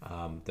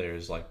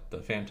 There's like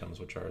the Phantoms,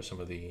 which are some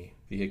of the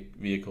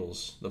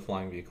vehicles, the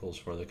flying vehicles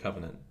for the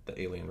Covenant,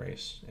 the alien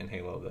race in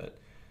Halo that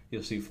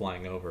you'll see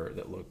flying over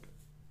that look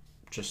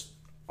just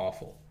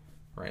awful,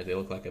 right? They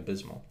look like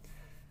abysmal.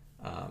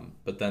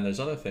 But then there's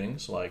other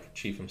things like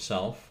Chief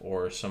himself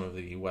or some of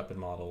the weapon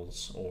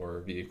models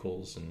or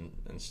vehicles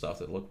and stuff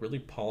that look really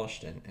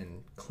polished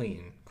and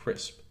clean,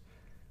 crisp.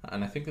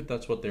 And I think that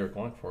that's what they were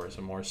going for, is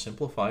a more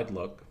simplified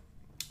look,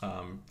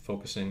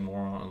 focusing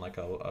more on like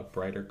a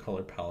brighter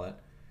color palette,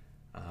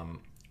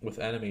 with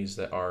enemies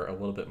that are a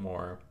little bit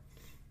more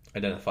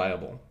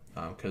identifiable.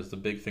 Because the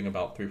big thing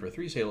about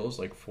 343's Halos,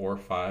 like 4,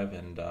 5,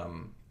 and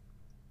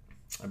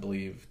I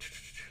believe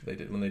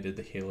when they did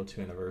the Halo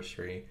 2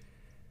 anniversary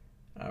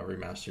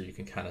remaster, you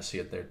can kind of see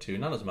it there too.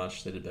 Not as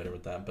much, they did better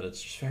with that, but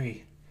it's just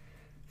very,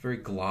 very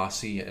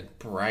glossy and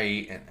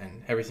bright,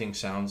 and everything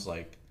sounds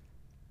like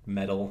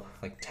metal,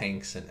 like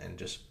tanks, and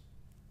just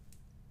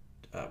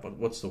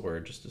what's the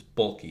word? Just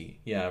bulky.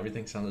 Yeah,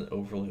 everything sounded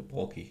overly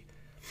bulky,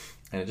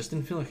 and it just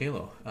didn't feel like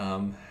Halo.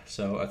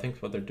 So I think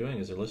what they're doing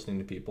is they're listening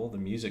to people. The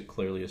music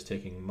clearly is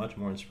taking much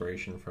more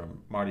inspiration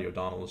from Marty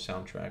O'Donnell's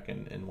soundtrack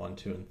in 1,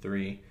 2, and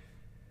 3.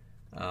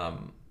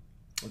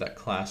 That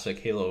classic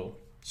Halo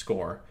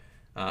score.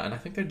 And I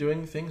think they're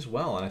doing things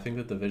well, and I think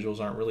that the visuals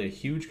aren't really a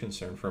huge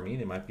concern for me.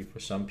 They might be for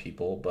some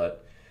people,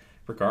 but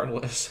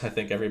regardless, I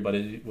think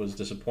everybody was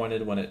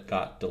disappointed when it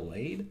got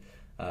delayed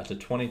to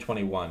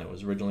 2021. It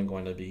was originally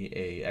going to be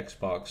a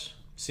Xbox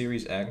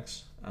Series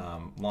X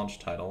launch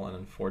title, and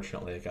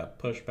unfortunately it got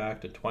pushed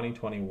back to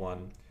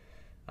 2021.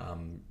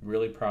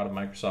 Really proud of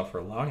Microsoft for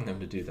allowing them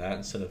to do that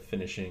instead of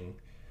finishing,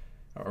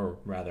 or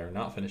rather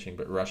not finishing,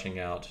 but rushing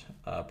out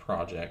a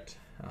project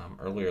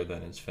earlier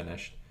than it's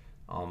finished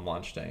on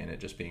launch day and it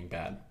just being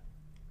bad.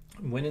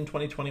 When in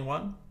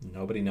 2021?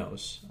 Nobody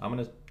knows. I'm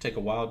going to take a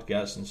wild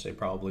guess and say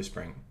probably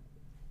spring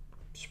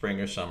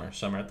or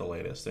summer at the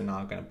latest. They're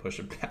not going to push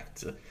it back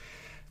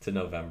to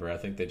November. I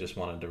think they just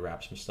wanted to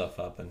wrap some stuff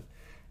up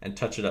and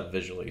touch it up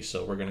visually.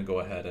 So we're going to go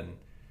ahead and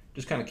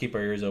just kind of keep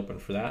our ears open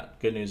for that.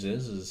 Good news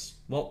is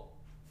well,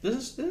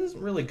 this isn't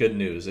really good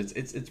news.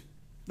 It's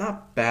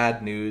not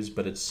bad news,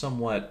 but it's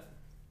somewhat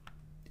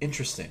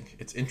interesting.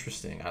 It's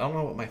interesting. I don't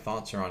know what my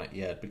thoughts are on it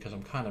yet because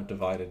I'm kind of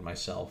divided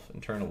myself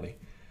internally.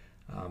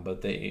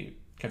 But they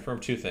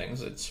confirmed two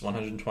things. It's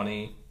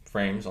 120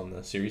 frames on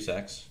the Series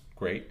X.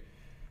 Great.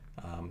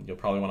 You'll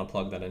probably want to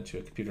plug that into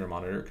a computer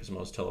monitor because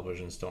most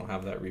televisions don't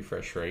have that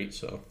refresh rate,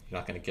 so you're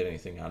not going to get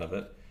anything out of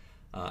it.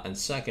 And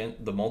second,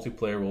 the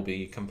multiplayer will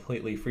be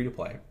completely free to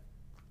play.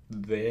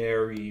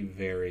 Very,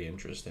 very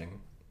interesting.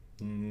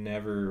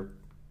 Never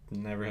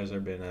has there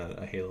been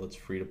a Halo that's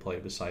free to play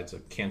besides a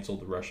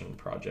canceled Russian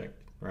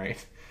project,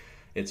 right?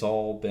 It's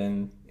all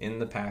been in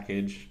the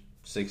package,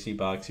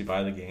 $60, you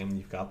buy the game,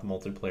 you've got the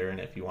multiplayer in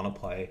it if you want to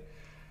play.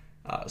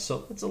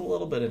 So it's a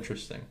little bit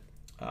interesting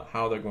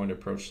how they're going to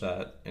approach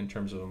that in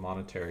terms of a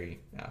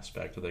monetary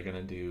aspect. Are they going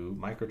to do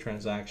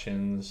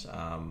microtransactions?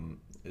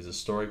 Is the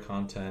story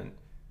content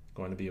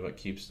going to be what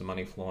keeps the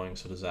money flowing?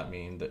 So does that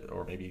mean that,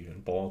 or maybe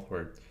even both,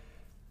 where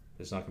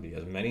there's not going to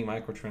be as many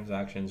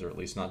microtransactions, or at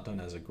least not done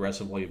as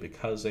aggressively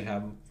because they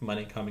have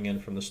money coming in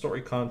from the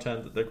story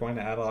content that they're going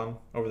to add on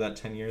over that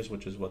 10 years,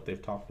 which is what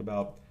they've talked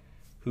about.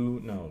 Who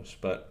knows?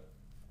 But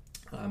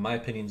my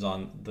opinions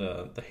on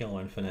the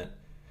Halo Infinite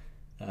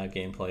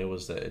gameplay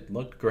was that it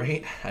looked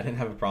great. I didn't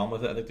have a problem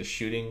with it. I think the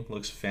shooting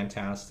looks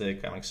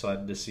fantastic. I'm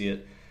excited to see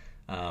it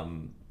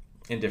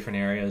in different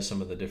areas,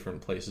 some of the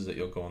different places that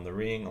you'll go in the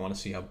ring. I want to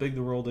see how big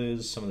the world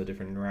is, some of the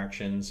different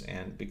interactions,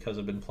 and because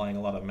I've been playing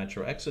a lot of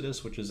Metro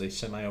Exodus, which is a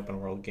semi-open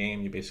world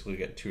game, you basically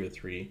get 2 or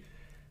 3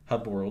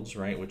 hub worlds,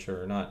 right, which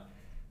are not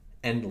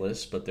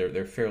endless, but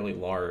they're fairly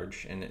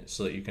large, and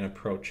so that you can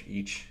approach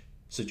each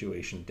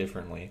situation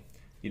differently.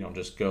 You don't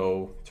just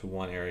go to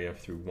one area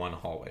through one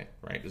hallway,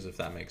 right? As if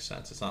that makes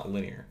sense. It's not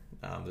linear.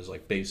 There's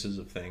like bases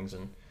of things,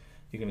 and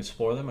you can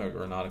explore them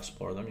or not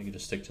explore them. You can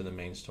just stick to the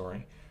main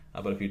story.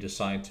 But if you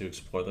decide to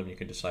explore them, you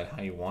can decide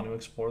how you want to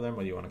explore them,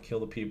 whether you want to kill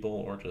the people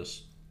or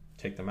just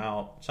take them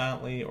out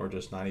silently or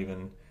just not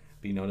even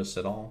be noticed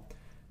at all.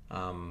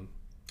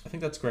 I think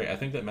that's great. I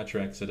think that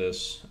Metro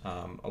Exodus,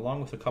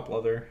 along with a couple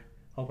other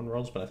open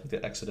worlds, but I think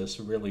that Exodus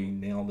really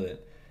nailed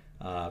it.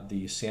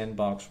 The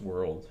sandbox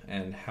world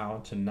and how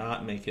to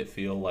not make it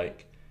feel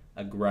like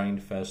a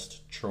grind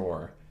fest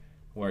chore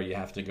where you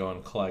have to go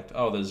and collect,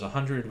 there's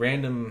 100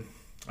 random,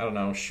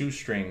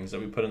 shoestrings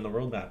that we put in the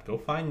world map. Go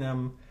find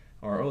them.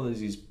 Or,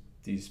 there's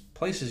these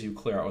places you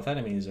clear out with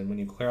enemies, and when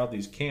you clear out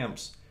these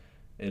camps,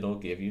 it'll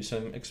give you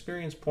some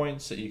experience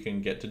points that you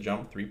can get to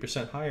jump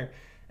 3% higher.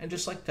 And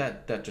just like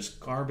that just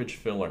garbage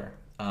filler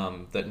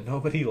that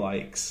nobody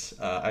likes.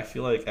 I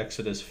feel like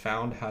Exodus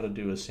found how to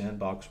do a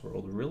sandbox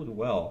world really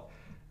well.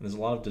 And there's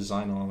a lot of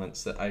design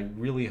elements that I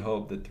really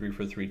hope that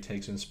 343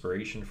 takes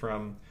inspiration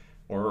from,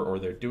 or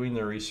they're doing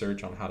their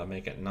research on how to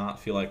make it not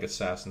feel like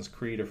Assassin's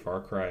Creed or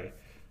Far Cry.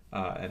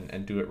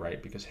 And do it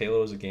right, because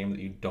Halo is a game that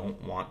you don't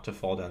want to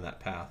fall down that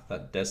path,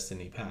 that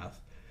Destiny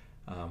path,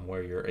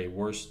 where you're a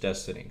worse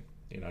Destiny.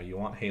 You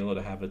want Halo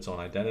to have its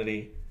own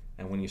identity,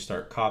 and when you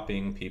start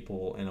copying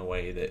people in a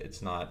way that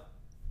it's not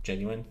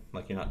genuine,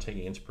 like you're not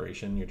taking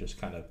inspiration, you're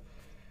just kind of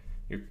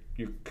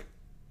you're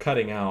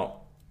cutting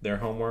out their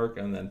homework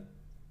and then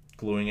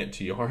gluing it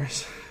to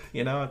yours.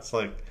 It's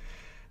like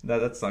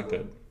that's not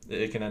good.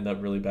 It can end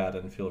up really bad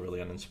and feel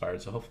really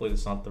uninspired. So hopefully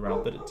it's not the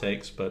route that it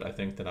takes, but I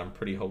think that I'm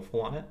pretty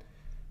hopeful on it,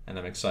 and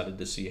I'm excited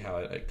to see how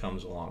it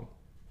comes along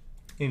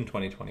in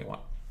 2021.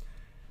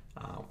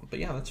 But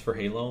yeah, that's for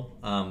Halo.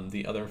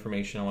 The other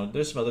information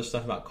there's some other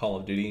stuff about Call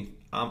of Duty.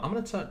 I'm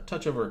going to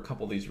touch over a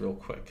couple of these real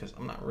quick because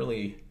there's not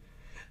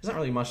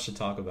really much to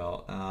talk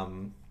about.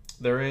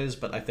 There is,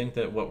 but I think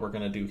that what we're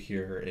going to do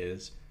here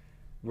is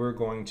we're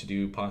going to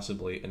do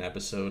possibly an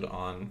episode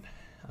on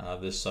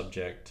this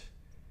subject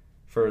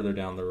further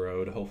down the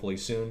road, hopefully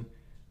soon,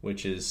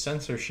 which is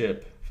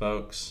censorship,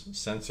 folks.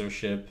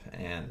 Censorship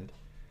and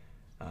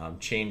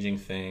changing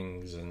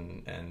things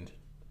and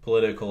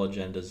political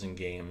agendas in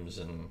games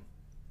and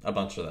a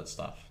bunch of that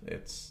stuff.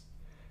 It's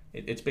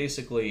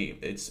basically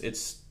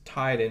it's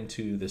tied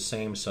into the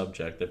same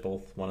subject. They're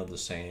both one of the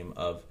same,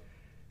 of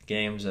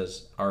games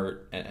as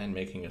art and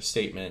making a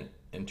statement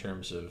in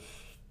terms of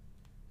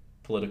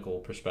political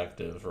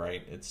perspective,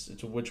 right? It's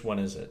which one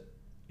is it?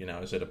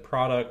 Is it a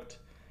product?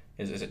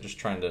 Is it just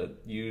trying to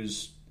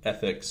use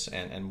ethics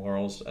and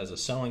morals as a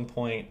selling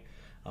point?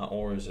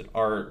 Or is it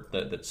art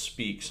that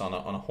speaks on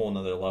a whole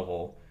nother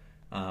level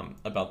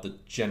about the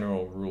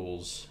general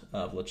rules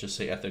of, let's just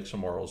say, ethics or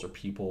morals or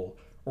people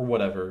or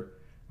whatever,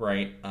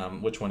 right?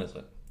 Which one is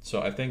it?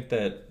 So I think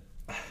that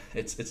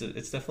it's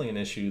definitely an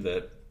issue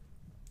that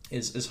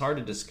is hard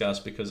to discuss,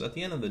 because at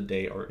the end of the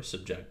day, art is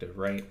subjective,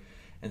 right?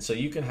 And so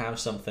you can have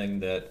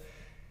something that,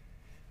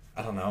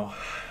 I don't know,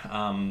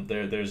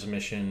 there's a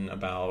mission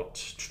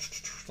about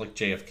like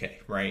JFK,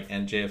 right?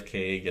 And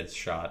JFK gets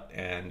shot,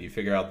 and you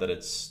figure out that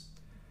it's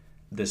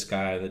this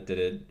guy that did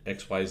it,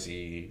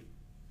 XYZ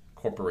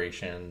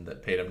corporation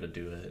that paid him to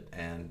do it,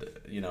 and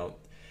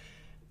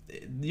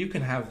you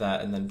can have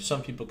that, and then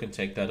some people can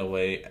take that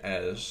away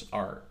as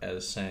art,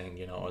 as saying,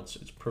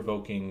 it's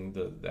provoking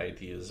the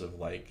ideas of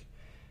like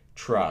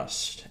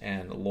trust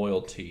and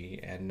loyalty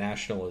and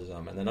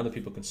nationalism, and then other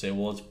people can say,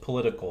 well, it's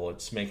political,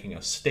 it's making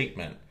a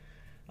statement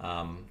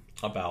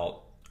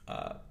about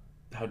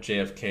how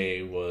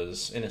JFK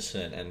was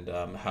innocent,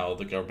 and how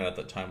the government at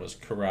that time was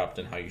corrupt,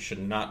 and how you should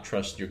not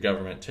trust your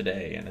government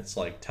today, and it's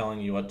like telling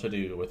you what to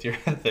do with your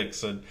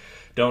ethics, and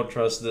don't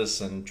trust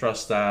this and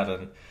trust that,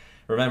 and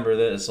remember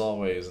this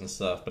always and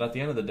stuff. But at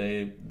the end of the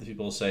day, the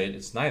people say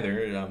it's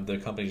neither. The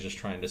company's just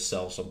trying to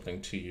sell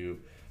something to you,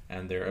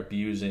 and they're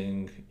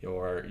abusing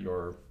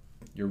your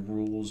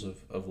rules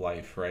of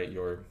life, right?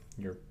 Your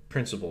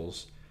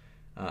principles,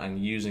 and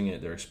using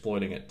it. They're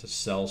exploiting it to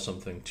sell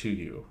something to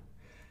you,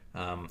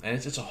 and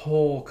it's a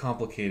whole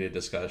complicated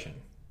discussion.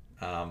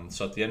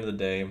 So at the end of the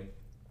day,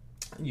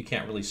 you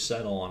can't really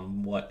settle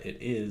on what it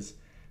is,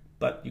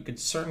 but you could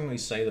certainly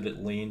say that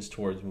it leans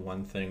towards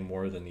one thing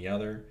more than the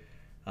other.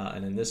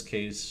 And in this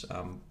case,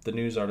 the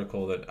news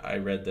article that I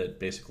read that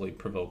basically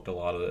provoked a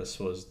lot of this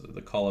was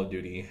the Call of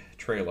Duty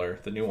trailer,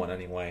 the new one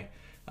anyway,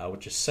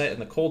 which is set in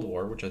the Cold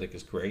War, which I think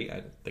is great.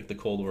 I think the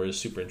Cold War is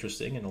super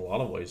interesting in a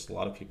lot of ways. A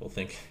lot of people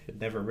think it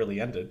never really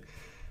ended.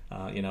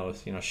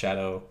 With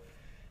Shadow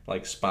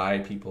like spy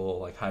people,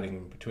 like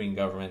hiding between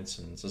governments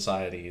and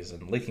societies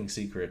and leaking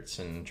secrets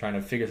and trying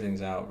to figure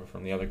things out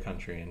from the other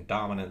country, and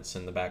dominance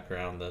in the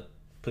background that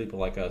people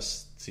like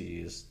us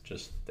see as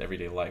just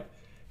everyday life,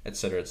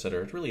 etc.,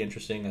 etc. It's really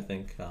interesting. I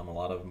think a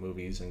lot of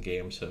movies and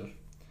games have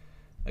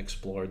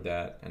explored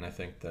that, and I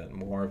think that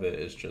more of it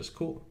is just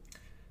cool.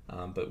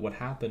 But what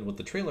happened with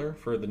the trailer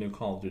for the new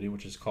Call of Duty,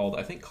 which is called,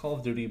 I think, Call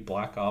of Duty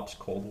Black Ops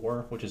Cold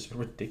War, which is a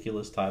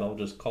ridiculous title.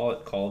 Just call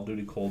it Call of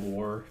Duty Cold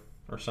War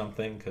or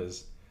something,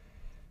 because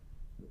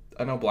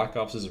I know Black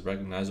Ops is a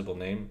recognizable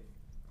name,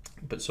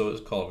 but so is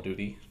Call of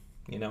Duty.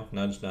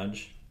 Nudge,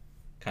 nudge,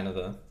 kind of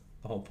the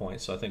whole point.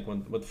 So I think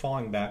with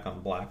falling back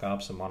on Black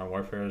Ops and Modern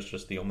Warfare is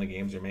just the only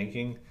games you're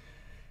making,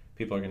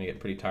 people are going to get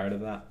pretty tired of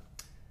that.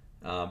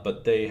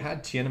 But they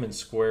had Tiananmen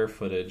Square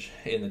footage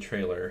in the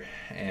trailer,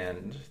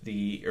 and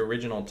the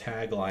original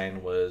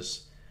tagline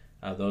was,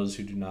 those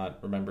who do not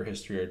remember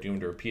history are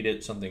doomed to repeat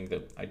it, something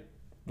that I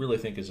really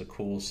think is a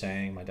cool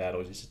saying. My dad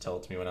always used to tell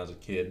it to me when I was a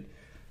kid,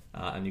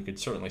 and you could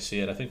certainly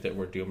see it. I think that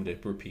we're doomed to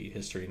repeat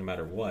history no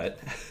matter what.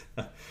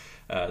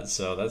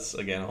 So that's,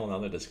 again, a whole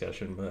other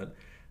discussion, but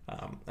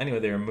anyway,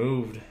 they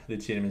removed the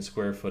Tiananmen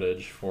Square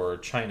footage for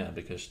China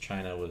because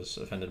China was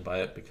offended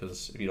by it.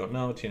 Because if you don't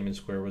know, Tiananmen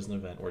Square was an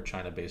event where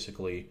China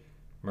basically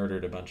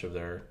murdered a bunch of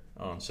their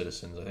own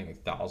citizens. I think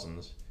like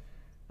thousands,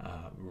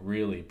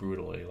 really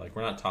brutally. Like,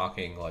 we're not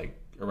talking like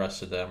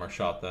arrested them or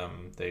shot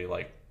them. They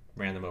like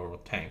ran them over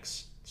with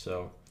tanks.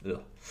 So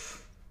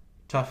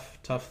tough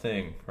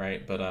thing,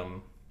 right? But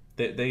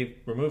they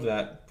removed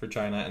that for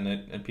China,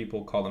 and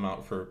people call them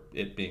out for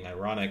it being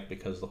ironic,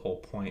 because the whole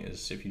point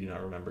is, if you do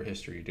not remember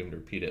history, you're doomed to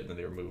repeat it. And then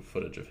they removed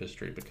footage of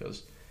history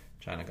because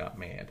China got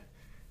mad.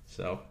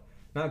 So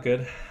not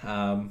good.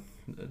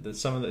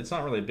 It's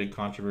not really a big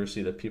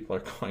controversy that people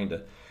are going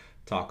to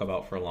talk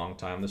about for a long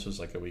time. This was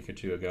like a week or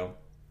two ago,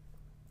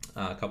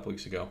 a couple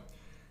weeks ago,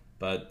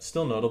 but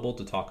still notable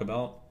to talk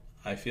about,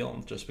 I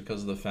feel, just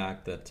because of the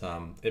fact that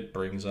it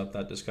brings up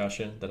that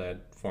discussion that I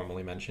had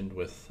formerly mentioned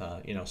with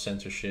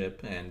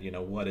censorship and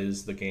what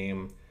is the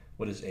game,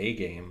 what is a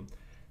game,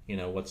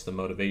 what's the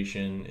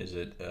motivation? Is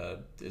it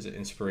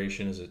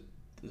inspiration? Is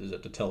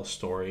it to tell a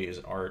story? Is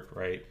it art,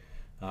 right?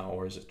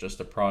 Or is it just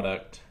a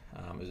product?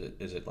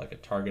 Is it like a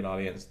target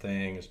audience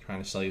thing? Is it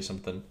trying to sell you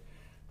something?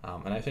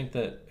 And I think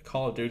that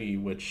Call of Duty,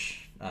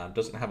 which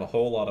doesn't have a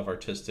whole lot of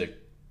artistic,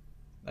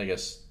 I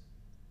guess,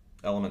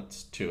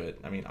 elements to it.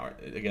 I mean,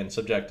 again,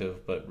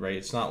 subjective, but right,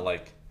 it's not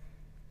like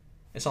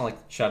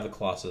Shadow of the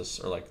Colossus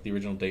or like the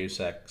original Deus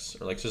Ex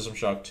or like System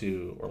Shock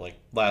 2 or like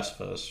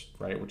Last of Us,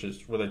 right? Which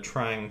is where they're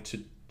trying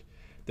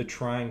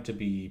to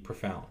be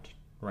profound,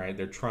 right?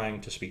 They're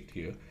trying to speak to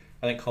you.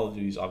 I think Call of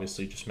Duty is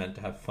obviously just meant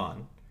to have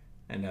fun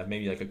and have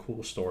maybe like a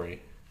cool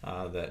story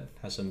that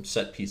has some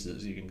set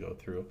pieces you can go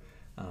through.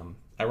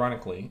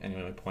 Ironically,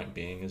 anyway, my point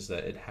being is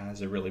that it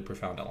has a really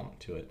profound element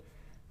to it.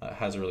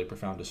 Has a really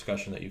profound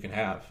discussion that you can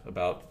have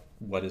about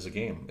what is a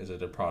game. Is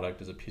it a product?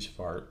 Is it a piece of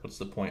art? What's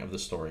the point of the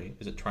story?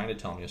 Is it trying to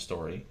tell me a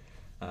story?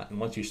 And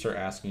once you start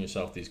asking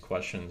yourself these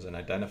questions and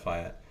identify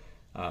it,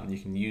 you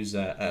can use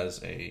that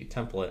as a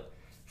template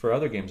for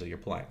other games that you're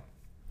playing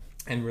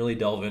and really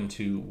delve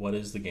into what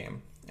is the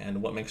game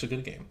and what makes a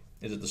good game.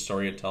 Is it the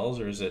story it tells,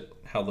 or is it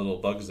how little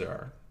bugs there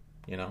are?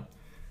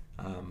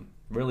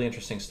 Really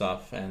interesting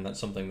stuff, and that's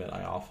something that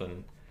I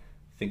often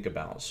think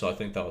about. So I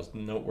think that was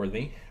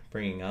noteworthy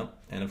bringing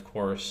up. And of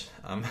course,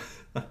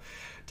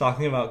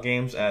 talking about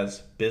games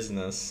as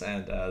business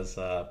and as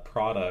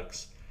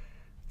products,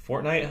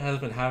 Fortnite has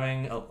been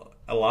having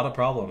a lot of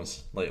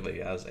problems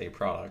lately as a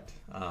product.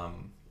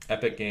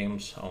 Epic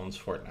Games owns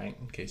Fortnite,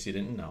 in case you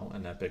didn't know,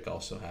 and Epic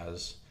also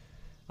has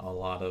a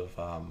lot of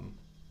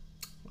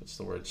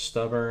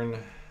stubborn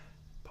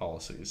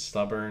policies,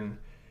 stubborn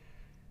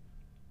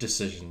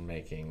decision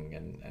making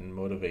and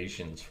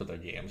motivations for their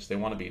games. They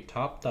want to be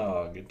top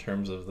dog in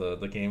terms of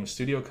the game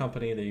studio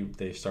company.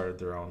 They started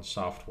their own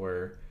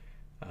software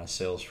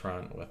sales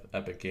front with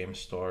Epic Games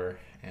Store,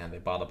 and they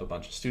bought up a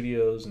bunch of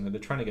studios, and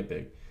they're trying to get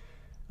big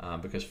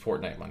because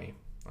Fortnite money,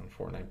 and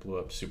Fortnite blew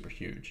up super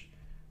huge.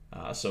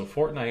 So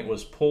Fortnite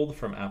was pulled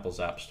from Apple's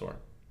App Store,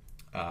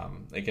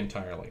 like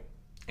entirely,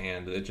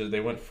 and they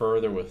went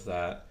further with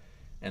that,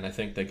 and I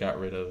think they got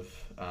rid of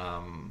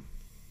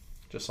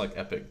just like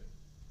Epic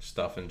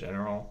stuff in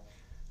general,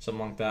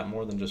 something like that,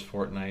 more than just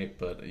Fortnite.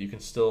 But you can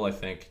still, I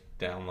think,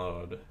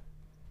 download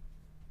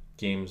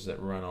games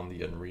that run on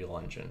the Unreal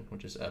Engine,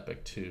 which is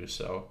Epic too.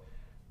 So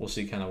we'll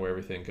see kind of where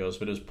everything goes.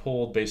 But it was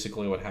pulled.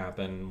 Basically what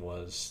happened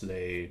was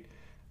they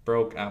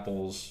broke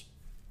Apple's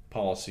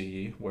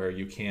policy where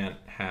you can't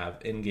have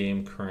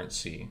in-game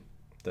currency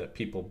that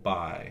people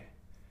buy.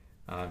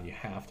 You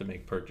have to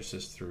make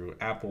purchases through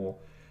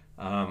Apple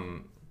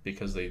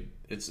because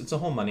it's a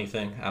whole money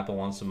thing. Apple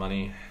wants the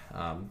money.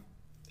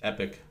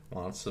 Epic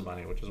wants the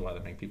money, which is why they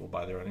make people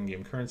buy their own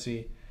in-game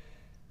currency.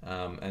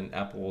 And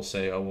Apple will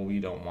say, oh, well, we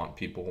don't want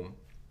people,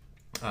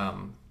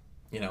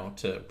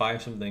 to buy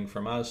something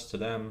from us to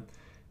them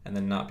and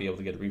then not be able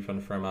to get a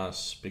refund from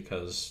us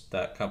because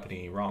that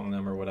company wronged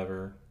them or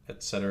whatever,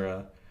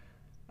 etc.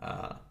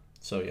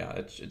 So yeah,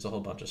 it's a whole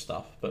bunch of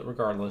stuff. But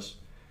regardless,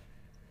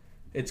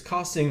 it's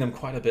costing them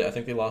quite a bit. I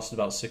think they lost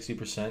about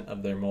 60%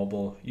 of their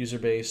mobile user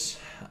base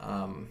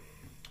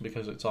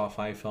because it's off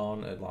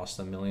iPhone. It lost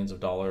them millions of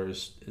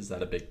dollars. Is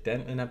that a big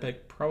dent in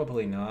Epic?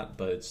 Probably not,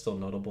 but it's still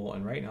notable.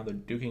 And right now they're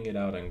duking it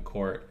out in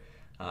court.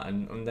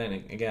 And then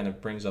again,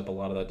 it brings up a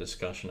lot of that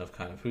discussion of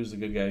kind of who's the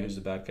good guy, who's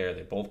the bad guy. Are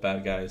they both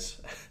bad guys?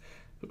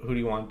 Who do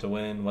you want to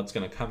win? What's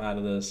going to come out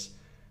of this?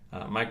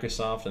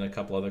 Microsoft and a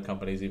couple other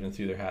companies even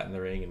threw their hat in the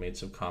ring and made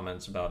some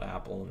comments about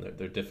Apple and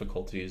their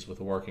difficulties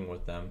with working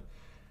with them.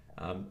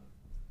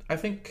 I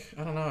think,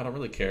 I don't know, I don't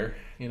really care.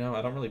 I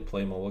don't really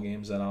play mobile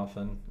games that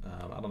often.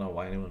 I don't know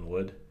why anyone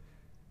would.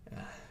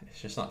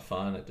 It's just not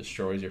fun. It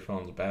destroys your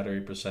phone's battery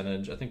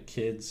percentage. I think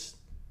kids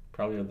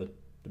probably are the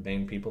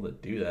main people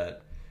that do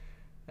that.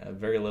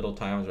 Very little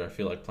times where I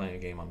feel like playing a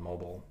game on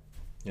mobile.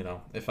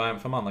 If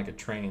I'm on like a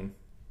train,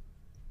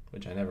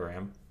 which I never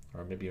am,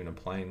 or maybe even a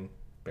plane,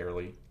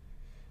 barely,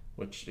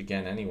 which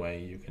again,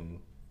 anyway, you can,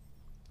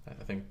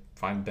 I think,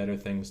 find better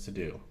things to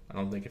do. I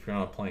don't think if you're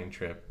on a plane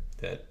trip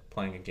that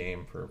playing a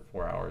game for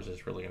 4 hours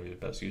is really going to be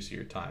the best use of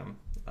your time,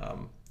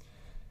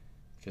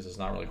 because there's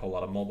not really a whole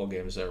lot of mobile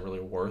games that are really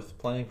worth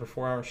playing for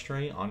 4 hours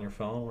straight on your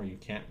phone where you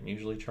can't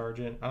usually charge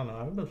it. I don't know. I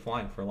haven't been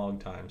flying for a long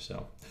time,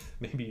 so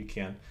maybe you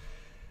can.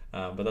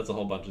 But that's a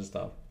whole bunch of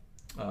stuff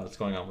that's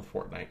going on with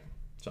Fortnite.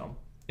 So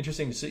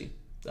interesting to see.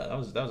 That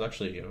was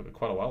actually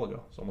quite a while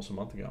ago. It's almost a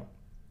month ago,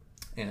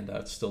 and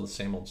it's still the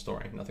same old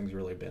story. Nothing's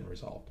really been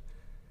resolved.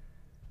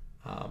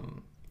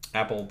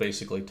 Apple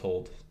basically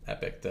told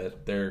Epic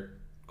that they're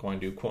going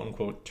to quote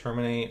unquote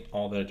terminate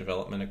all their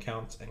development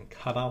accounts and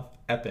cut off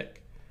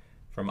Epic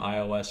from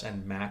iOS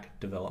and Mac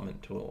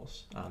development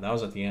tools. That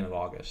was at the end of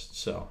August.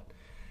 So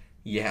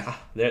yeah,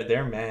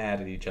 they're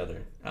mad at each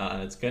other,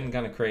 and it's getting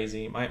kind of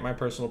crazy. My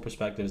personal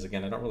perspective is,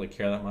 again, I don't really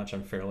care that much.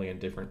 I'm fairly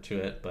indifferent to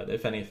it, but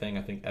if anything,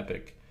 I think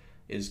Epic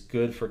is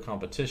good for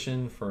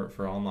competition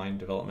for online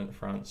development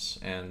fronts,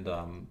 and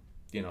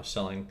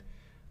selling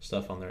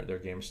stuff on their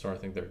game store. I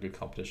think they're a good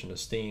competition to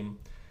Steam.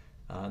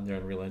 Their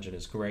Unreal Engine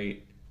is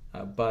great,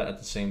 but at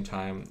the same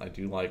time, I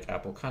do like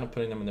Apple kind of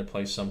putting them in their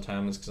place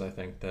sometimes, because I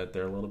think that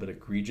they're a little bit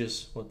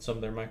egregious with some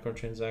of their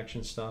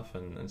microtransaction stuff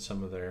and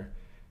some of their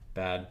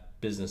bad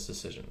business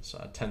decisions.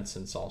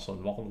 Tencent's also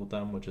involved with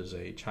them, which is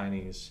a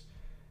Chinese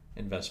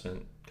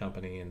investment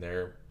company, and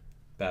they're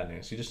bad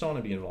news. You just don't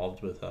want to be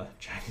involved with a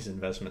Chinese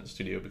investment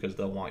studio, because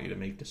they'll want you to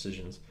make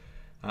decisions,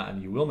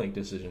 and you will make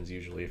decisions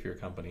usually if you're a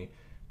company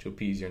to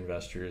appease your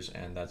investors,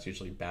 and that's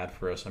usually bad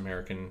for us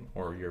American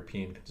or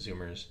European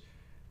consumers,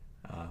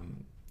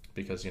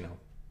 because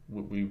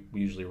we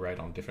usually write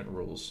on different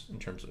rules in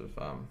terms of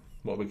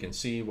what we can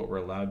see, what we're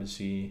allowed to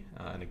see,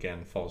 and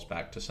again, falls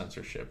back to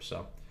censorship.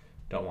 So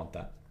don't want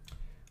that.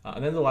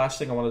 And then the last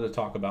thing I wanted to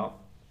talk about,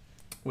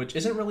 which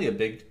isn't really a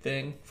big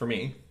thing for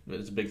me, but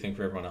it's a big thing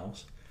for everyone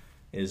else,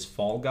 is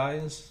Fall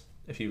Guys.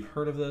 If you've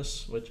heard of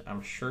this, which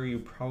I'm sure you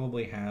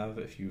probably have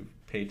if you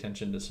pay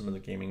attention to some of the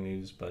gaming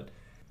news, but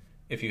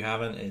if you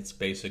haven't, it's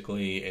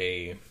basically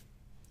a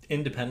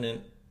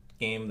independent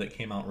game that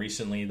came out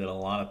recently that a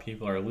lot of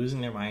people are losing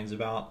their minds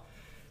about.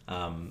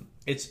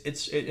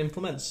 It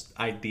implements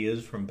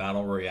ideas from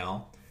Battle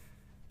Royale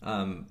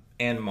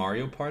and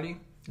Mario Party.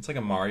 It's like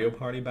a Mario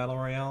Party Battle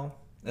Royale,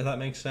 if that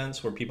makes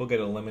sense, where people get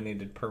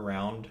eliminated per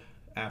round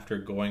after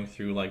going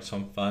through like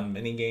some fun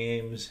mini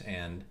games,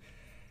 and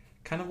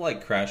kind of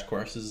like crash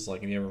courses.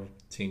 Like, have you ever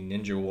seen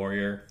Ninja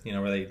Warrior?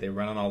 Where they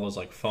run on all those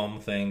like foam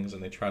things,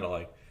 and they try to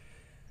like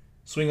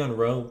swing on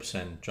ropes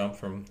and jump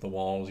from the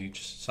walls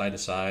each side to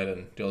side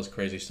and do all this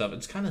crazy stuff.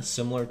 It's kind of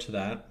similar to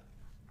that,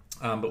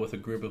 but with a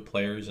group of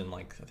players in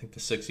like, I think the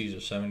 60s or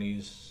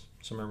 70s,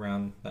 somewhere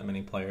around that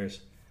many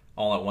players,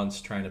 all at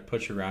once trying to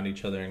push around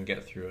each other and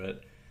get through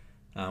it,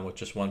 with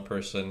just one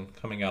person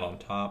coming out on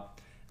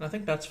top. And I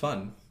think that's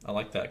fun. I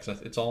like that,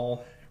 because it's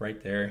all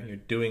right there. You're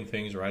doing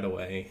things right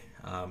away.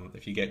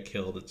 If you get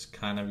killed, it's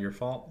kind of your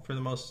fault for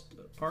the most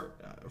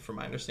part, from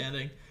my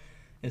understanding.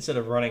 Instead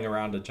of running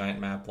around a giant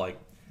map like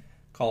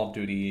Call of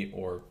Duty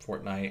or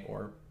Fortnite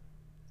or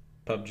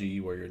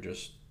PUBG, where you're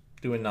just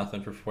doing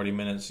nothing for 40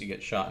 minutes, you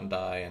get shot and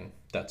die, and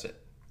that's it.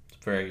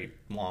 It's very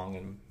long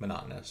and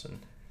monotonous and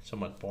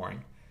somewhat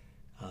boring.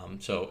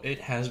 So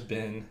it has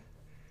been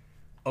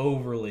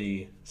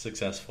overly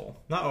successful.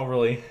 Not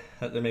overly,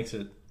 that makes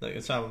it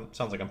sounds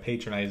like I'm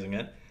patronizing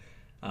it,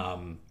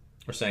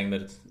 or saying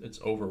that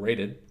it's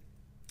overrated.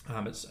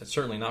 It's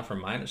certainly not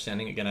from my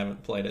understanding. Again, I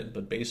haven't played it,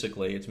 but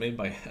basically it's made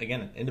by,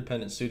 again, an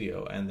independent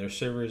studio, and their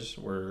servers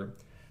were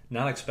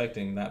not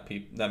expecting that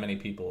many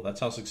people. That's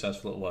how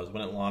successful it was.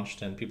 When it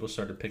launched and people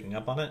started picking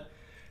up on it,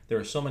 there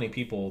were so many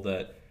people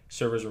that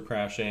servers were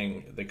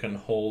crashing, they couldn't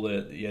hold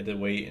it, you had to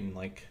wait in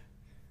like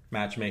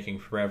matchmaking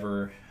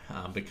forever,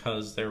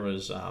 because there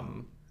was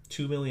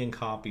 2 million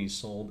copies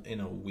sold in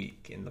a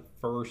week, in the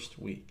first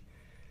week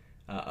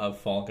of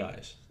Fall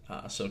Guys.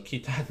 So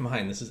keep that in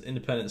mind. This is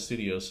independent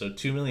studios, so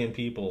 2 million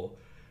people,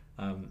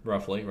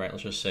 roughly, right?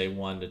 Let's just say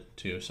 1 to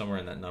 2, somewhere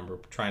in that number,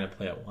 trying to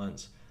play at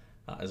once,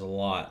 is a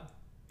lot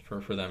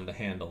for them to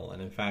handle.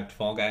 And in fact,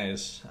 Fall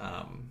Guys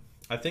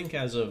I think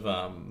as of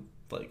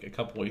like a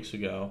couple weeks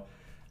ago,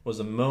 was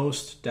the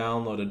most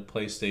downloaded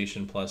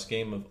PlayStation Plus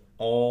game of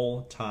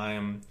all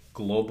time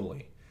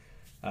globally.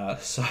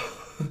 So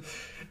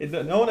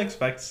no one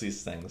expects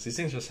these things. These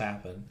things just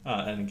happen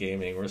in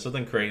gaming, where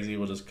something crazy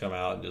will just come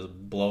out and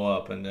just blow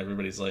up, and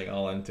everybody's like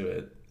all into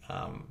it.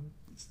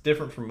 It's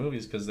different from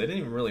movies because they didn't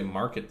even really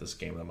market this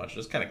game that much. It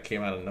just kind of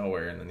came out of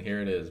nowhere, and then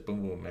here it is,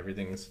 boom, boom,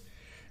 everything's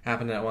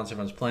happening at once.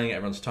 Everyone's playing it,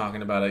 everyone's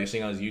talking about it. You're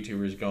seeing all these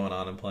YouTubers going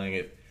on and playing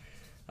it,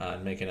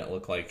 and making it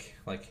look like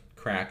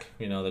crack.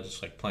 You know, they're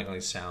just like playing all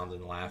these sounds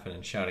and laughing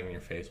and shouting in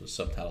your face with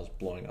subtitles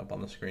blowing up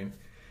on the screen.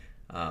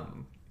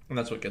 And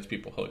that's what gets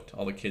people hooked.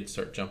 All the kids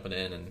start jumping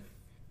in and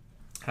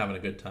having a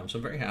good time. So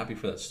I'm very happy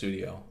for that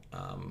studio.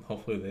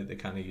 Hopefully they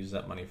kind of use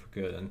that money for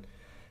good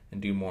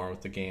and do more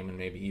with the game, and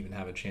maybe even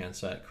have a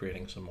chance at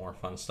creating some more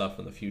fun stuff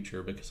in the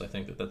future, because I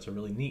think that that's a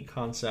really neat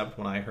concept.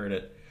 When I heard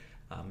it,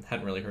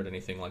 hadn't really heard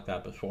anything like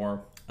that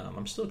before.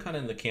 I'm still kind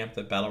of in the camp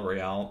that Battle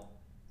Royale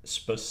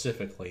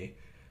specifically,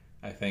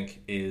 I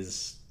think,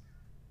 is,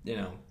 you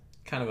know,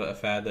 kind of a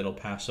fad that'll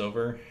pass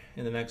over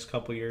in the next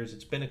couple years.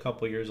 It's been a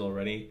couple years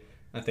already.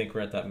 I think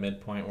we're at that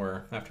midpoint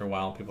where after a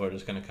while people are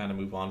just going to kind of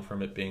move on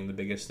from it being the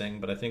biggest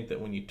thing. But I think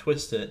that when you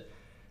twist it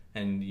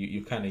and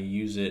you kind of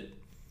use it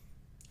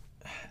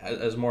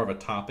as more of a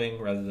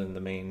topping rather than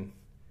the main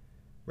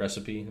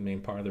recipe, the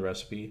main part of the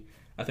recipe,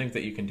 I think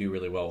that you can do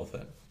really well with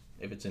it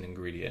if it's an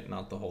ingredient,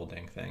 not the whole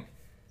dang thing.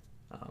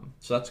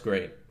 So that's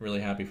great.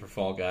 Really happy for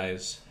Fall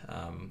Guys.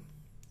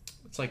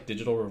 It's like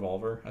Digital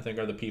Revolver, I think,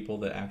 are the people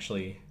that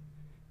actually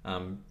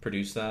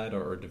produce that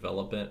or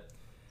develop it.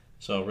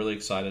 So really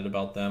excited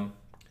about them.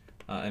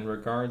 In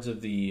regards of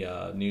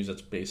the news,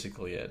 that's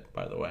basically it,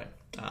 by the way.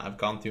 I've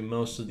gone through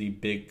most of the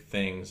big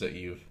things that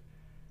you've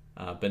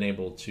been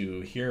able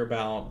to hear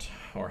about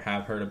or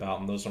have heard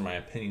about, and those are my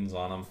opinions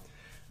on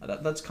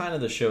them. That's kind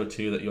of the show,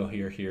 too, that you'll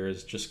hear here,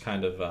 is just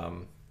kind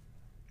of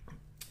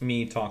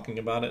me talking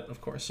about it,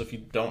 of course. So if you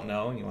don't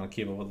know and you want to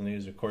keep up with the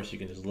news, of course, you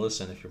can just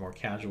listen if you're more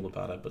casual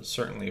about it. But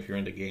certainly if you're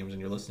into games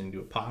and you're listening to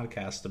a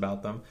podcast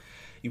about them,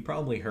 you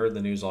probably heard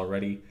the news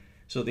already.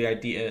 So the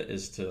idea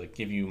is to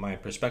give you my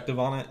perspective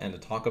on it and to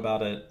talk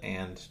about it,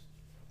 and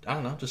I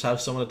don't know, just have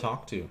someone to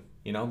talk to.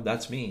 You know,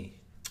 that's me.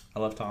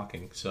 I love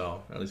talking,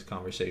 so at least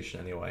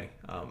conversation anyway.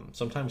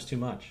 Sometimes too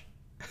much.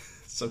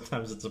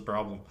 Sometimes it's a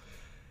problem.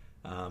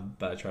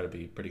 But I try to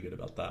be pretty good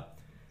about that.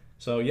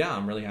 So yeah,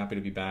 I'm really happy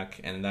to be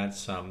back, and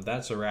that's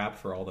a wrap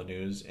for all the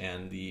news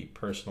and the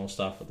personal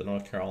stuff with the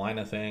North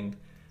Carolina thing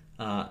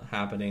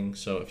happening.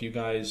 So if you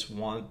guys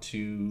want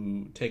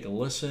to take a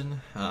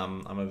listen,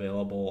 I'm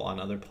available on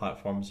other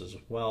platforms as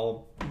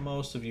well.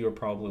 Most of you are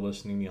probably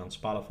listening to me on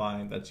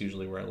Spotify. That's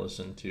usually where I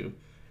listen to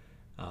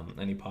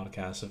any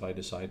podcast if I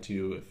decide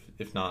to.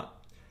 If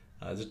not,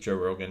 is it Joe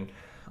Rogan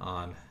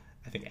on,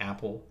 I think,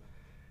 Apple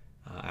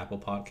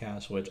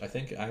Podcasts, which I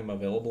think I'm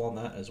available on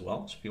that as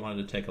well. So if you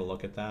wanted to take a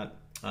look at that,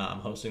 I'm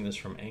hosting this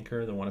from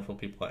Anchor. The wonderful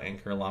people at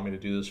Anchor allow me to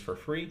do this for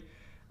free.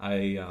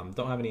 I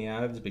don't have any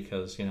ads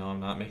because, I'm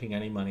not making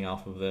any money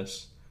off of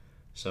this.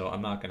 So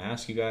I'm not going to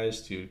ask you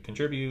guys to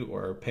contribute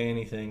or pay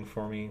anything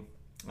for me.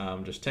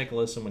 Just take a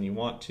listen when you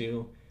want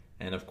to.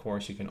 And of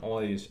course, you can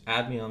always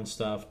add me on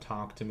stuff,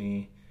 talk to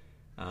me.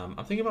 I'm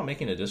thinking about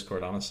making a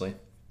Discord, honestly.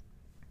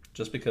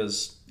 Just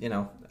because,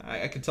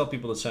 I could tell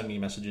people to send me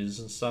messages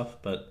and stuff,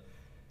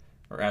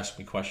 or ask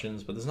me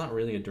questions, but there's not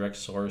really a direct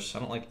source. I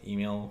don't like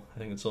email. I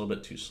think it's a little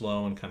bit too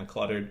slow and kind of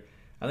cluttered.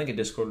 I think a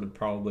Discord would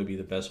probably be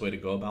the best way to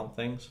go about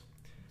things.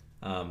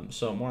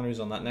 So more news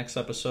on that next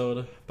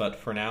episode. But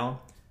for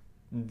now,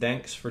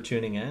 thanks for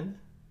tuning in.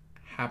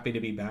 Happy to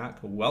be back.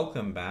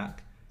 Welcome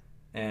back.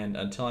 And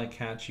until I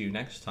catch you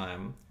next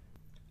time,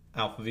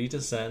 Auf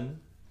Wiedersehen.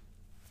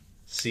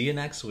 See you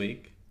next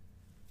week.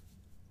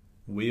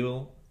 We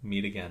will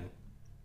meet again.